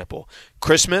an example.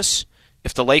 Christmas,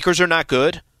 if the Lakers are not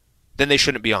good, then they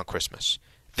shouldn't be on Christmas.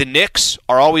 The Knicks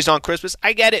are always on Christmas.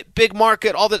 I get it. Big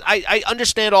market, all that. I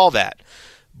understand all that.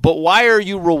 But why are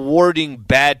you rewarding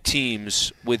bad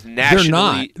teams with nationally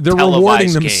televised They're rewarding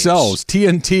games? themselves.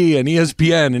 TNT and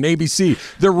ESPN and ABC.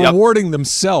 They're rewarding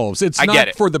themselves. It's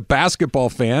not for the basketball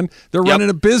fan. They're running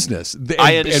a business.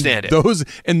 I understand it.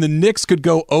 And the Knicks could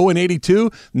go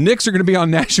 0-82. Knicks are going to be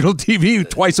on national TV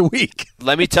twice a week.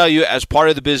 Let me tell you, as part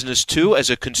of the business too,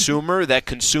 as a consumer that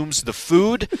consumes the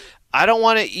food, I don't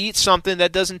want to eat something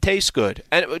that doesn't taste good.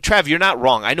 And Trav, you're not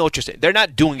wrong. I know what you're saying. They're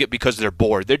not doing it because they're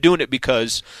bored. They're doing it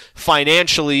because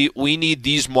financially we need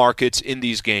these markets in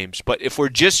these games. But if we're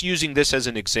just using this as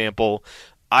an example,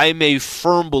 I'm a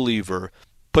firm believer.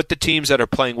 Put the teams that are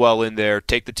playing well in there.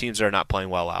 Take the teams that are not playing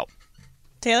well out.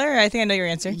 Taylor, I think I know your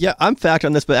answer. Yeah, I'm fact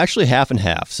on this, but actually half and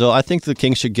half. So I think the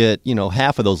Kings should get,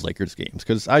 half of those Lakers games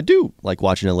because I do like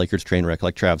watching a Lakers train wreck,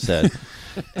 like Trav said.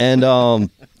 And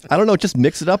I don't know, just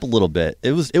mix it up a little bit.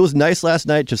 It was nice last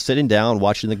night just sitting down,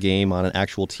 watching the game on an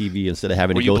actual TV instead of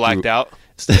having to go through. Were you blacked out?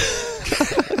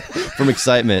 From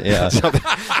excitement, yeah.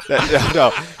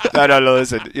 No,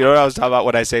 listen. You know what I was talking about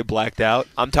when I say blacked out?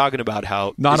 I'm talking about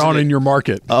how... Not on in your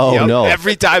market. Oh, no.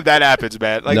 Every time that happens,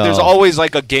 man. There's always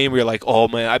like a game where you're like, oh,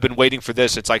 man, I've been waiting for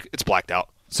this. It's like, it's blacked out.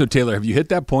 So, Taylor, have you hit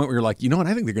that point where you're like, you know what,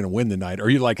 I think they're going to win tonight? Or are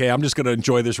you like, hey, I'm just going to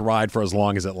enjoy this ride for as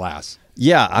long as it lasts?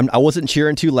 Yeah, I wasn't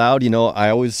cheering too loud. I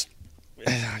always...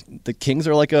 The Kings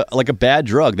are like a bad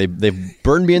drug. They've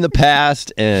burned me in the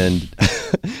past, and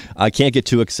I can't get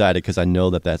too excited because I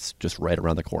know that's just right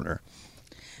around the corner.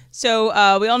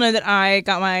 So we all know that I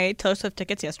got my Taylor Swift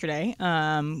tickets yesterday.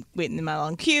 Waiting in my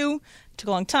long queue. Took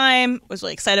a long time. Was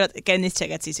really excited about getting these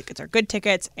tickets. These tickets are good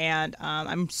tickets, and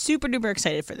I'm super duper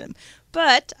excited for them.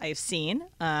 But I've seen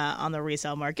on the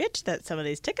resale market that some of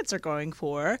these tickets are going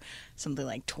for something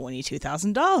like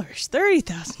 $22,000,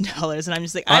 $30,000, and I'm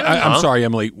just like, I'm sorry,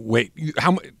 Emily. Wait,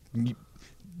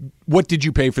 what did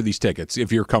you pay for these tickets?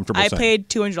 If you're comfortable, I saying? Paid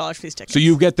 $200 for these tickets. So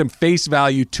you get them face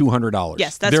value $200.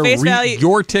 Yes, that's face value.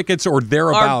 Your tickets or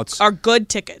thereabouts are good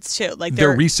tickets too. Like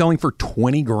they're reselling for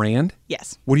 $20,000.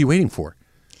 Yes. What are you waiting for?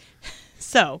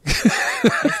 So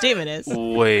my statement is,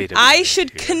 wait a minute, I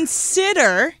should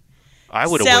consider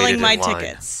selling my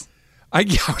tickets. I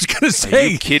was going to say. Are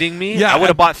you kidding me? Yeah, I would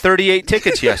have bought 38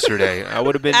 tickets yesterday. I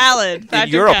would have been in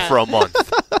Europe for a month.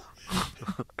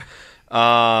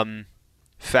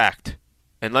 Fact.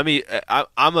 And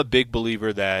I'm a big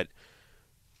believer that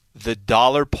the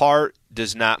dollar part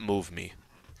does not move me.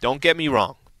 Don't get me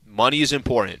wrong. Money is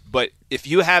important. But if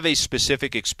you have a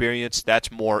specific experience,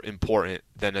 that's more important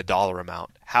than a dollar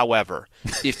amount. However,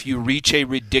 if you reach a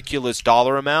ridiculous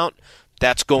dollar amount,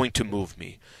 that's going to move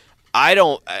me. I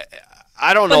don't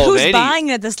know who's of any.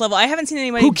 buying at this level? I haven't seen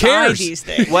anybody buy these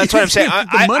things. Well, that's what I'm saying.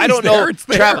 I don't know,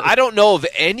 Trav, I don't know of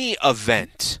any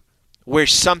event where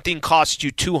something costs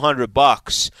you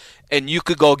 $200 and you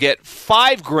could go get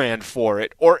 $5,000 for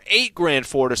it or $8,000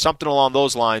 for it or something along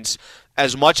those lines.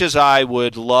 As much as I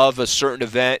would love a certain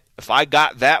event, if I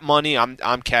got that money,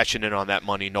 I'm cashing in on that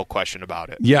money, no question about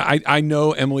it. Yeah, I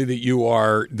know, Emily, that you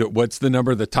are what's the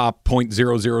number? The top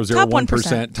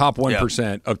 0.0001%, top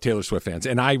 1% of Taylor Swift fans,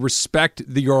 and I respect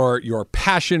your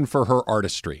passion for her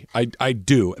artistry. I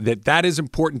do. That is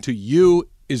important to you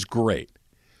is great.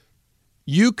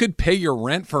 You could pay your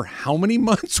rent for how many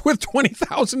months with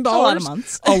 $20,000? A lot of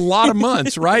months. A lot of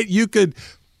months, right? You could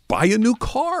buy a new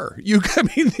car.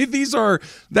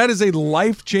 That is a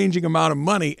life-changing amount of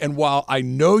money. And while I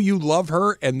know you love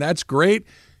her and that's great,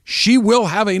 she will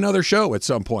have another show at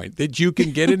some point that you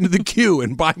can get into the queue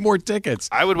and buy more tickets.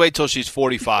 I would wait till she's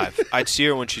 45. I'd see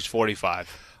her when she's 45.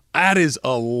 That is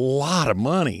a lot of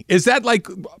money. Is that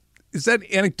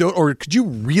anecdote, or could you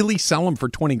really sell them for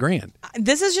 $20,000?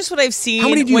 This is just what I've seen. How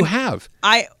many do you have?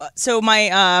 So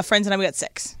my friends and I, we got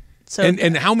 6. So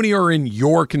and how many are in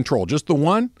your control? Just the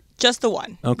one? Just the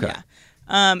one. Okay.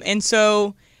 Yeah. And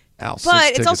so, Al,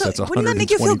 but it's also, wouldn't that make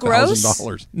you feel gross?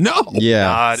 No. Yeah.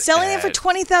 God, selling it for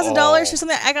 $20,000 for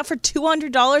something I got for $200,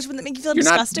 wouldn't that make you feel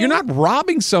disgusting? You're not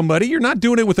robbing somebody. You're not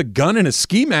doing it with a gun and a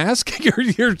ski mask.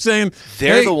 You're saying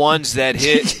they're the ones that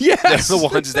hit. Yes. They're the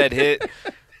ones that hit.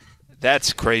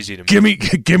 That's crazy to Give me. me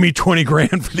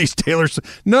 $20,000 for these Taylors.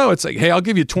 No, it's like, hey, I'll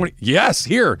give you 20. Yes,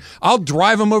 here. I'll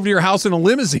drive them over to your house in a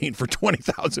limousine for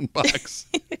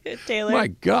 $20,000. Taylor. My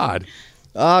God.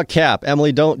 Cap,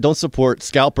 Emily, don't support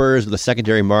scalpers or the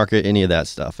secondary market, any of that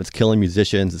stuff. It's killing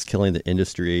musicians. It's killing the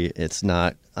industry. It's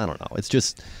not, I don't know.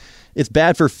 It's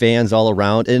bad for fans all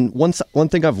around. And one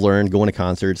thing I've learned going to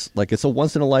concerts, like it's a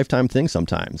once in a lifetime thing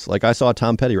sometimes. Like I saw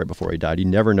Tom Petty right before he died. You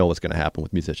never know what's going to happen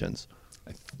with musicians.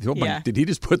 Did he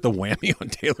just put the whammy on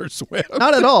Taylor Swift?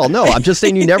 Not at all. No, I'm just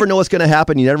saying you never know what's going to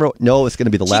happen. You never know it's going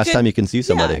to be the last time you can see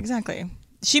somebody. Yeah, exactly.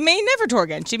 She may never tour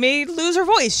again. She may lose her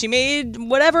voice. She may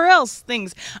whatever else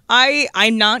things.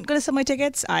 I'm not going to sell my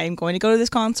tickets. I'm going to go to this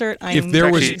concert. If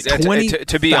there was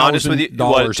to be honest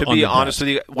with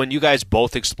you, when you guys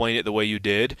both explain it the way you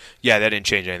did, yeah, that didn't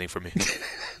change anything for me.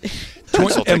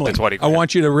 Emily, I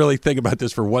want you to really think about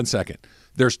this for 1 second.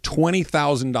 There's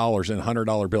 $20,000 in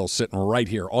 $100 bills sitting right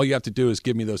here. All you have to do is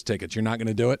give me those tickets. You're not going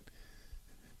to do it?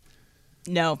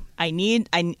 No,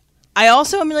 I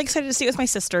also am really excited to see it with my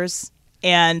sisters.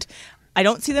 And I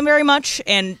don't see them very much,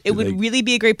 and it would really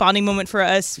be a great bonding moment for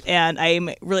us. And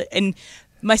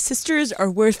my sisters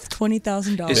are worth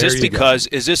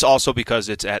 $20,000. Is this also because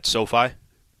it's at SoFi?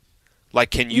 Like,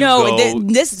 can you go?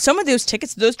 Some of those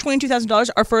tickets, those $22,000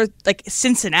 are for like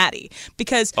Cincinnati,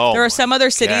 because there are some other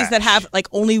cities that have like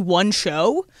only one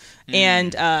show,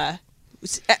 and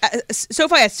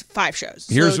SoFi has 5 shows.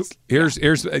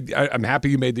 I'm happy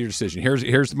you made your decision.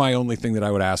 Here's my only thing that I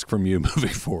would ask from you moving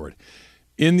forward.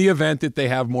 In the event that they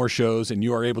have more shows and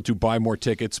you are able to buy more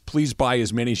tickets, please buy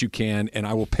as many as you can, and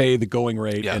I will pay the going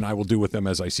rate, and I will do with them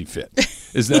as I see fit.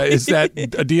 Is that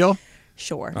a deal?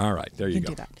 Sure. All right, there you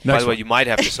go. By the way, you might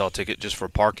have to sell a ticket just for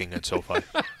parking at SoFi.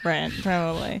 Right,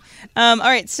 probably. All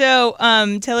right, so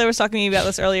Taylor was talking to me about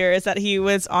this earlier, is that he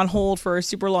was on hold for a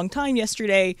super long time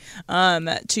yesterday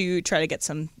to try to get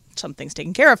some things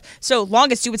taken care of. So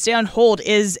longest you would stay on hold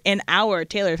is an hour.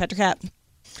 Taylor, Patrick Cap.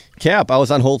 Cap, I was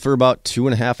on hold for about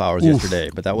 2.5 hours yesterday,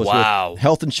 but that was with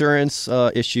health insurance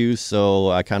issues, so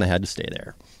I kind of had to stay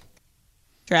there.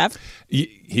 Trav?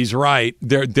 He's right.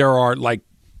 There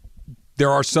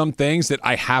are some things that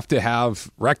I have to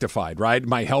have rectified, right?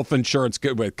 My health insurance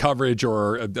with coverage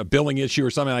or a billing issue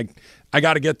or something, I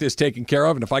got to get this taken care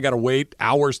of, and if I got to wait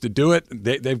hours to do it,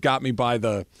 they've got me by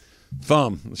the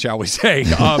thumb, shall we say,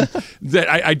 that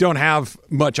I don't have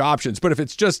much options. But if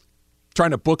it's just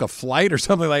trying to book a flight or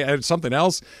something something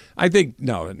else, I think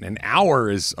an hour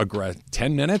is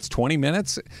 10 minutes, 20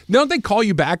 minutes. Don't they call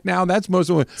you back now? That's most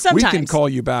of it. Sometimes. We can call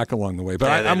you back along the way,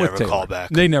 but I'm with Taylor. Call back.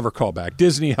 They never call back.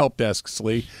 Disney help desk,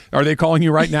 Slee. Are they calling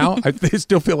you right now? They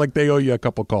still feel like they owe you a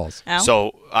couple calls. Al?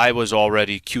 So I was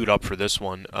already queued up for this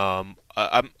one.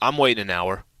 I'm waiting an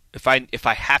hour. If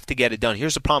I have to get it done,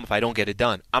 here's the problem. If I don't get it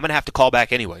done, I'm gonna have to call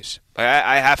back anyways.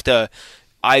 I have to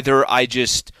either I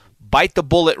just bite the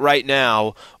bullet right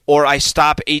now, or I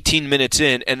stop 18 minutes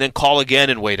in and then call again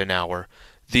and wait an hour.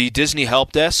 The Disney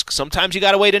help desk, sometimes you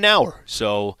got to wait an hour.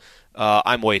 So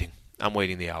I'm waiting. I'm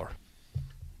waiting the hour.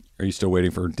 Are you still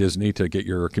waiting for Disney to get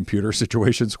your computer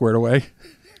situation squared away?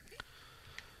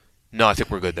 No, I think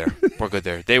we're good there. We're good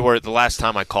there. They were, the last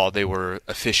time I called, they were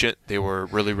efficient. They were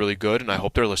really, really good, and I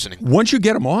hope they're listening. Once you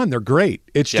get them on, they're great.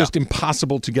 It's just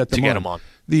impossible to get them on.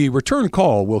 The return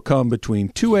call will come between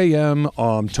 2 a.m.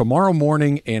 Tomorrow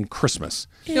morning and Christmas.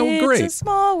 Great. It's a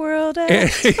small world.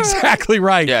 Exactly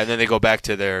right. Yeah, and then they go back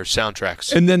to their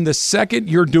soundtracks. And then the second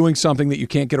you're doing something that you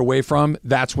can't get away from,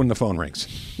 that's when the phone rings.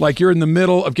 Like you're in the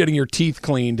middle of getting your teeth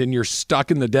cleaned and you're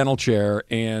stuck in the dental chair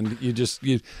and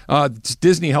it's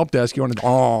Disney help desk. You want to?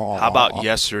 How about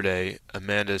yesterday?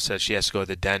 Amanda said she has to go to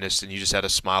the dentist, and you just had a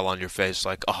smile on your face,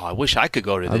 like, "Oh, I wish I could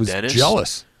go to the dentist." I was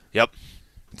jealous. Yep.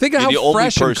 Think of how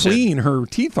fresh and clean her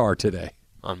teeth are today.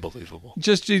 Unbelievable.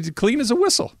 Just clean as a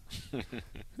whistle.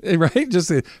 Right?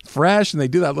 Just fresh, and they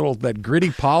do that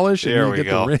gritty polish. There and we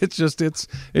go.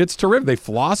 It's terrific. They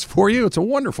floss for you. It's a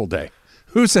wonderful day.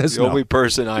 Who says the only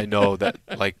person I know that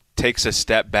takes a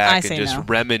step back and just no.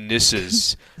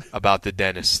 reminisces about the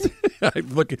dentist.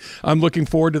 I'm looking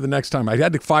forward to the next time. I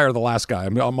had to fire the last guy.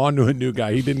 I'm on to a new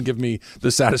guy. He didn't give me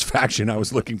the satisfaction I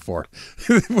was looking for.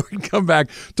 We can come back,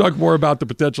 talk more about the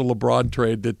potential LeBron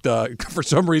trade that for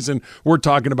some reason we're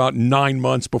talking about 9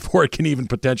 months before it can even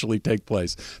potentially take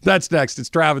place. That's next. It's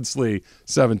Travis Lee,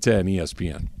 710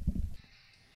 ESPN.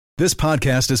 This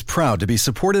podcast is proud to be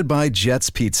supported by Jets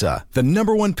Pizza, the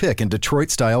 #1 pick in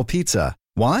Detroit-style pizza.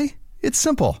 Why? It's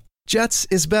simple. Jets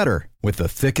is better. With the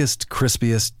thickest,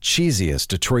 crispiest, cheesiest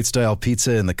Detroit-style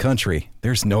pizza in the country,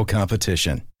 there's no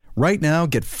competition. Right now,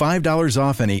 get $5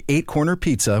 off any 8-corner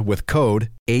pizza with code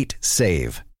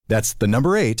 8SAVE. That's the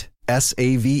number 8,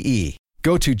 S-A-V-E.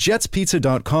 Go to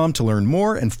jetspizza.com to learn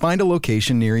more and find a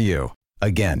location near you.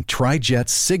 Again, try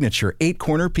Jet's signature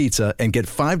 8-corner pizza and get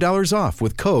 $5 off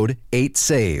with code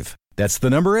 8SAVE. That's the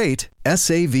number 8,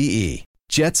 SAVE.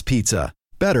 Jets Pizza.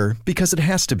 Better because it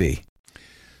has to be.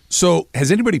 So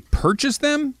has anybody purchased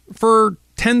them for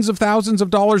tens of thousands of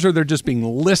dollars, or they're just being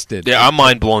listed? Yeah, I'm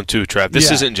mind blown too, Trev. This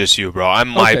Yeah. isn't just you, bro.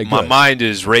 My mind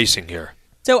is racing here.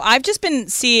 So I've just been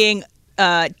seeing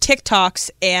TikToks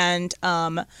and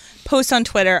posts on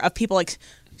Twitter of people like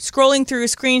scrolling through,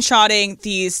 screenshotting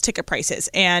these ticket prices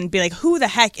and be like, who the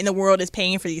heck in the world is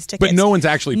paying for these tickets? But no one's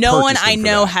actually no one purchased I them for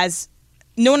know that. has.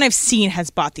 No one I've seen has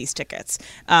bought these tickets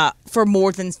for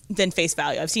more than face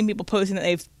value. I've seen people posting that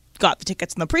they've got the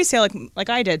tickets in the pre-sale like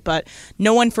I did, but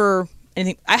no one for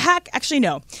anything. Actually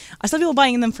no. I saw people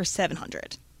buying them for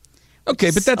 $700.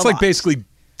 Okay, but that's a like lot. basically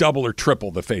double or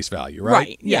triple the face value,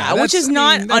 right? Yeah, which that's- is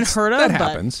not that's- unheard of. That but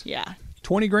happens. yeah.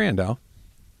 $20,000, Al.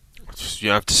 You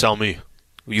don't have to sell me.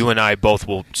 You and I both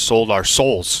will sold our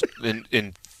souls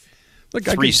in Look,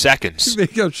 I 3 could- seconds. You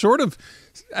know, short of,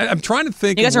 I'm trying to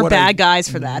think. You guys of are what bad guys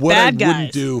for that. What Bad I wouldn't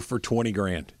guys. do for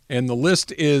 $20,000, and the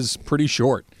list is pretty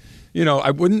short. You know,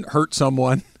 I wouldn't hurt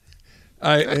someone.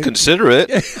 Consider it.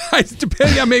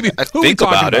 Yeah, maybe. I Who are we think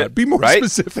talking about it, Be more right?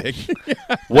 specific.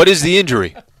 What is the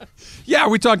injury? Yeah, are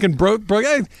we talking, bro?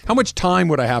 Hey, how much time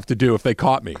would I have to do if they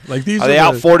caught me? Like these Are they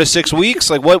out 4 to 6 weeks?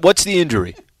 Like what's the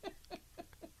injury?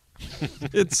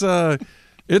 It's a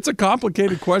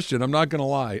complicated question. I'm not going to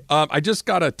lie. I just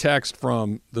got a text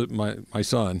from my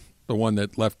son, the one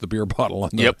that left the beer bottle on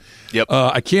the. Yep.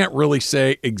 I can't really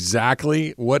say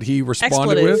exactly what he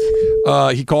responded Expletive.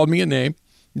 with. He called me a name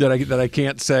that I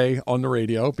can't say on the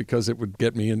radio because it would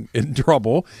get me in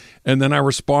trouble. And then I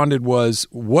responded was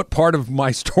what part of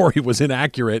my story was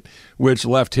inaccurate, which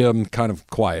left him kind of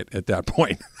quiet at that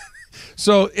point.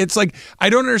 So it's like I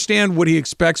don't understand what he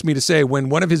expects me to say when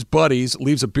one of his buddies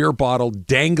leaves a beer bottle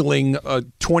dangling not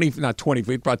 20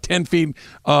 feet, about 10 feet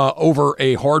over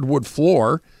a hardwood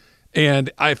floor. And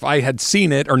if I had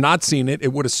seen it or not seen it,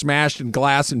 it would have smashed and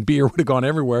glass and beer would have gone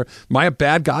everywhere. Am I a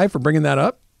bad guy for bringing that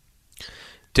up?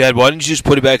 Dad, why didn't you just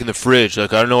put it back in the fridge?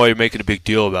 Like, I don't know why you're making a big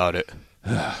deal about it.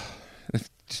 I'm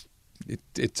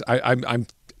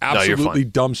No, you're absolutely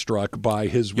fine. dumbstruck by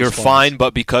his You're response. fine,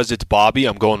 but because it's Bobby,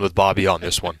 I'm going with Bobby on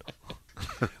this one.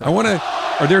 I want to.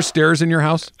 Are there stairs in your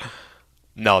house?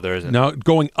 No, there isn't. No,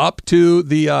 going up to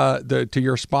the to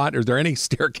your spot. Is there any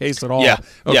staircase at all? Yeah.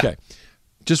 Okay.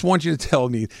 Just want you to tell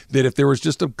me that if there was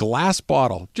just a glass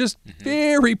bottle, just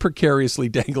very precariously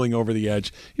dangling over the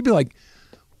edge, you'd be like,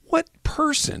 "What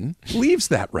person leaves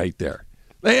that right there?"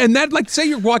 And that, like, say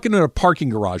you're walking in a parking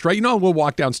garage, right? You know, we'll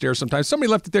walk downstairs sometimes.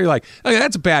 Somebody left it there. You're like, "Okay,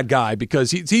 that's a bad guy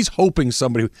because he's hoping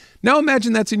somebody." Now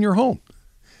imagine that's in your home.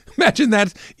 Imagine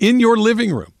that's in your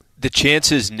living room. The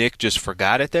chances Nick just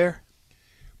forgot it there.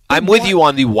 I'm with you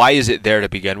on the why is it there to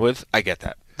begin with. I get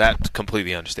that. That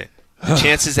completely understand. The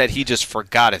chances that he just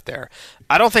forgot it there.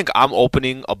 I don't think I'm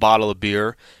opening a bottle of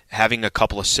beer, having a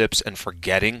couple of sips, and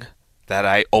forgetting that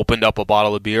I opened up a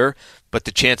bottle of beer. But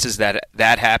the chances that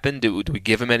happened, do we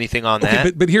give him anything on that?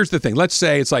 Okay, but here's the thing. Let's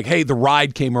say it's like, hey, the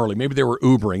ride came early. Maybe they were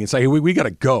Ubering. It's like, hey, we got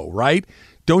to go, right?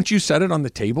 Don't you set it on the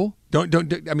table?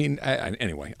 Don't. I mean,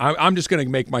 anyway, I'm just going to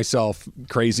make myself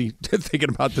crazy thinking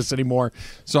about this anymore.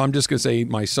 So I'm just going to say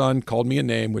my son called me a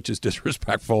name, which is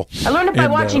disrespectful. I learned it by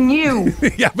watching you.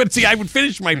 Yeah, but see, I would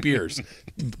finish my beers.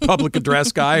 Public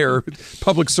address guy or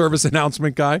public service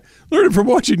announcement guy. Learned it from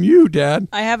watching you, Dad.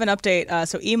 I have an update.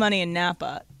 So E-Money in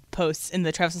Napa posts in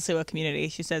the Travis and Sliwa community.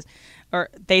 She says, or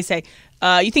they say,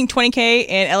 you think 20K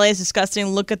in LA is disgusting?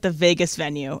 Look at the Vegas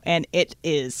venue, and it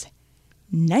is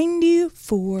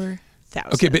 94,000.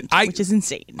 Okay, but which is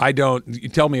insane. I don't. You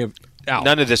tell me. Al.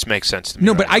 None of this makes sense to me.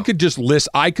 No, right but now. I could just list.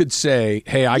 I could say,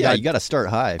 hey, you got to start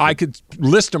high. I could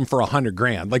list them for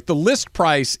 $100,000. Like the list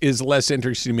price is less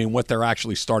interesting to me than what they're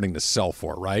actually starting to sell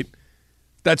for, right?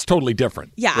 That's totally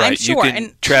different. Yeah, Right, I'm sure. You can,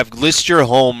 And Trev, list your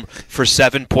home for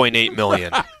 $7.8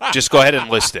 million. Just go ahead and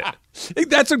list it.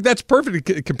 That's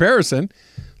perfect comparison.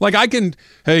 Like I can,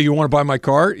 hey, you want to buy my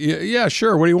car? Yeah,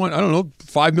 sure. What do you want? I don't know,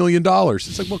 $5 million.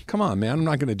 It's like, well, come on, man. I'm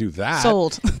not going to do that.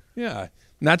 sold. Yeah,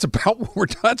 and that's about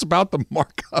that's about the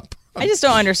markup. I just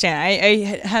don't understand.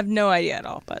 I have no idea at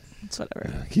all, but it's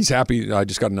whatever. He's happy. I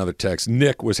just got another text.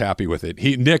 Nick was happy with it.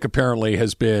 Nick apparently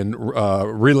has been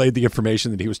relayed the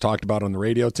information that he was talked about on the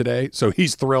radio today. So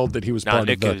he's thrilled that he was part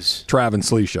Nick of the is- Trav and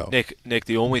Slee show. Nick,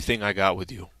 the only thing I got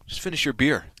with you, just finish your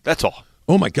beer. That's all.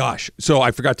 Oh my gosh. So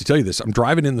I forgot to tell you this. I'm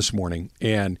driving in this morning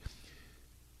and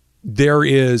there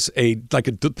is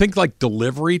think like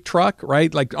delivery truck,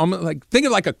 right? Like think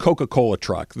of like a Coca-Cola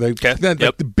truck. Like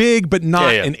the big, but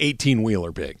not an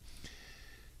 18-wheeler big.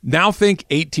 Now think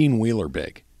 18-wheeler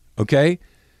big. Okay?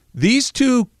 These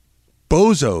two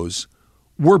bozos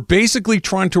were basically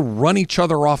trying to run each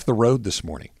other off the road this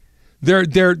morning.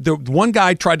 The one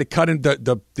guy tried to cut in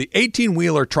the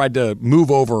 18-wheeler tried to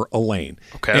move over a lane.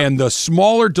 Okay. And the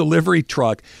smaller delivery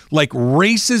truck like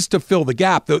races to fill the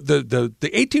gap. The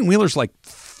 18-wheeler's like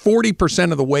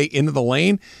 40% of the way into the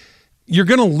lane. You're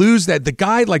going to lose that. The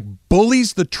guy like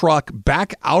bullies the truck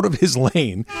back out of his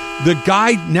lane. The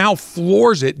guy now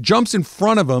floors it, jumps in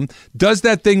front of him, does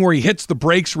that thing where he hits the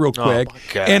brakes real quick. Oh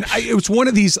my gosh. And it was one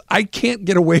of these, I can't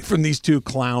get away from these two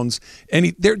clowns.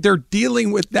 And they're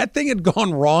dealing with, that thing had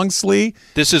gone wrong, Slee.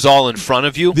 This is all in front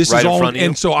of you? This right is all in front of you?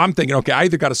 And so I'm thinking, okay, I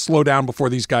either got to slow down before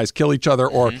these guys kill each other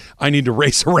or I need to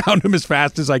race around them as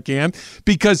fast as I can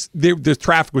because the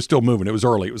traffic was still moving. It was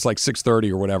early. It was like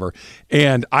 6:30 or whatever.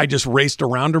 And I just raced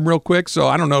around them real quick. So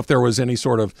I don't know if there was any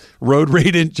sort of road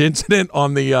rage incident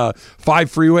on the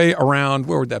 5 freeway around,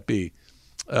 where would that be?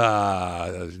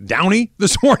 Downey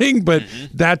this morning, but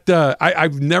that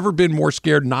I've never been more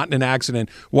scared not in an accident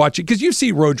watching, because you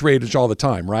see road rage all the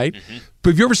time, right? But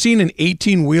have you ever seen an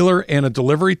 18-wheeler and a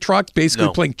delivery truck basically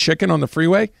playing chicken on the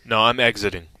freeway? No, I'm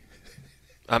exiting.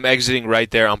 I'm exiting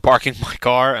right there. I'm parking my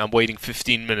car. I'm waiting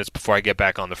 15 minutes before I get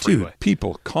back on the freeway. Dude,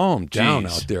 people, calm down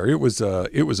out there. It was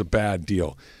a bad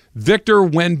deal. Victor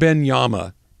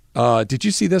Wembanyama. Did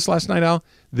you see this last night, Al?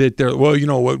 That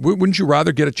wouldn't you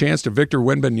rather get a chance to Victor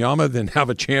Wembanyama than have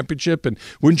a championship? And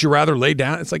wouldn't you rather lay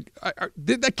down? It's like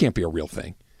that can't be a real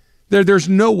thing. There's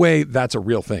no way that's a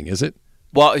real thing, is it?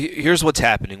 Well, here's what's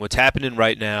happening. What's happening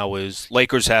right now is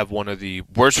Lakers have one of the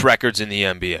worst records in the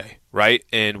NBA, right?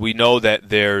 And we know that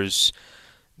there's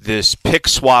this pick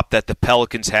swap that the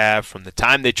Pelicans have from the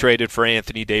time they traded for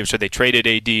Anthony Davis, or they traded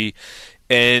AD.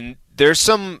 And there's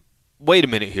some, wait a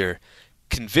minute here.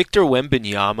 Can Victor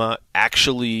Wembanyama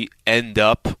actually end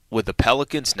up with the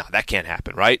Pelicans? No, that can't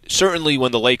happen, right? Certainly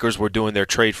when the Lakers were doing their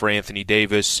trade for Anthony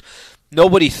Davis,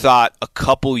 nobody thought a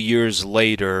couple years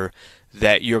later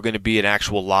that you're going to be an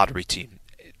actual lottery team.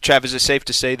 Trav, is it safe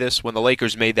to say this? When the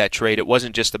Lakers made that trade, it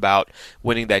wasn't just about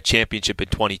winning that championship in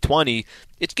 2020.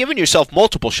 It's giving yourself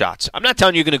multiple shots. I'm not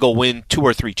telling you you're going to go win 2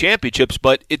 or 3 championships,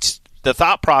 but it's the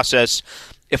thought process.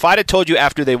 If I'd have told you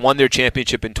after they won their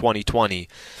championship in 2020,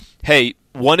 hey,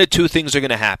 1 of 2 things are going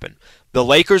to happen. The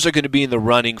Lakers are going to be in the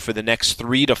running for the next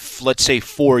 3 to, let's say,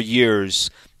 4 years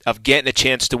of getting a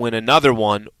chance to win another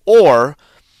one, or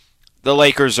the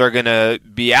Lakers are going to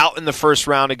be out in the first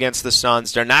round against the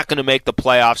Suns. They're not going to make the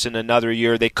playoffs in another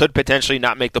year. They could potentially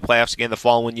not make the playoffs again the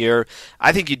following year.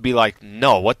 I think you'd be like,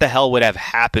 no, what the hell would have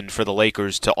happened for the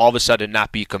Lakers to all of a sudden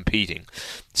not be competing?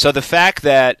 So the fact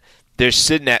that they're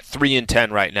sitting at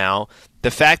 3-10 right now, the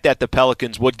fact that the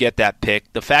Pelicans would get that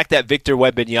pick, the fact that Victor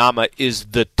Wembanyama is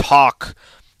the talk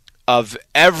of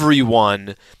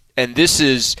everyone. And this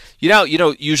is,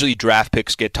 usually draft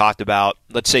picks get talked about,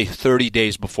 let's say 30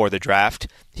 days before the draft.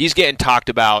 He's getting talked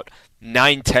about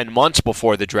 9-10 months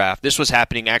before the draft. This was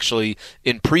happening actually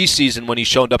in preseason when he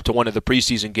showed up to one of the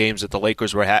preseason games that the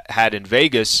Lakers were had in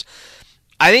Vegas.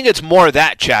 I think it's more of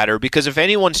that chatter, because if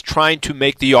anyone's trying to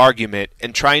make the argument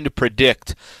and trying to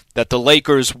predict that the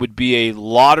Lakers would be a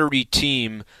lottery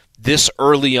team this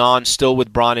early on, still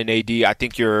with Bron and AD, I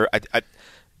think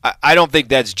I don't think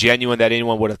that's genuine that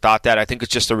anyone would have thought that. I think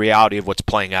it's just the reality of what's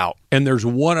playing out. And there's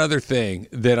one other thing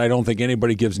that I don't think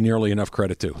anybody gives nearly enough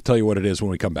credit to. I'll tell you what it is when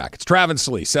we come back. It's Travis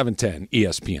Slee, 710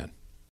 ESPN.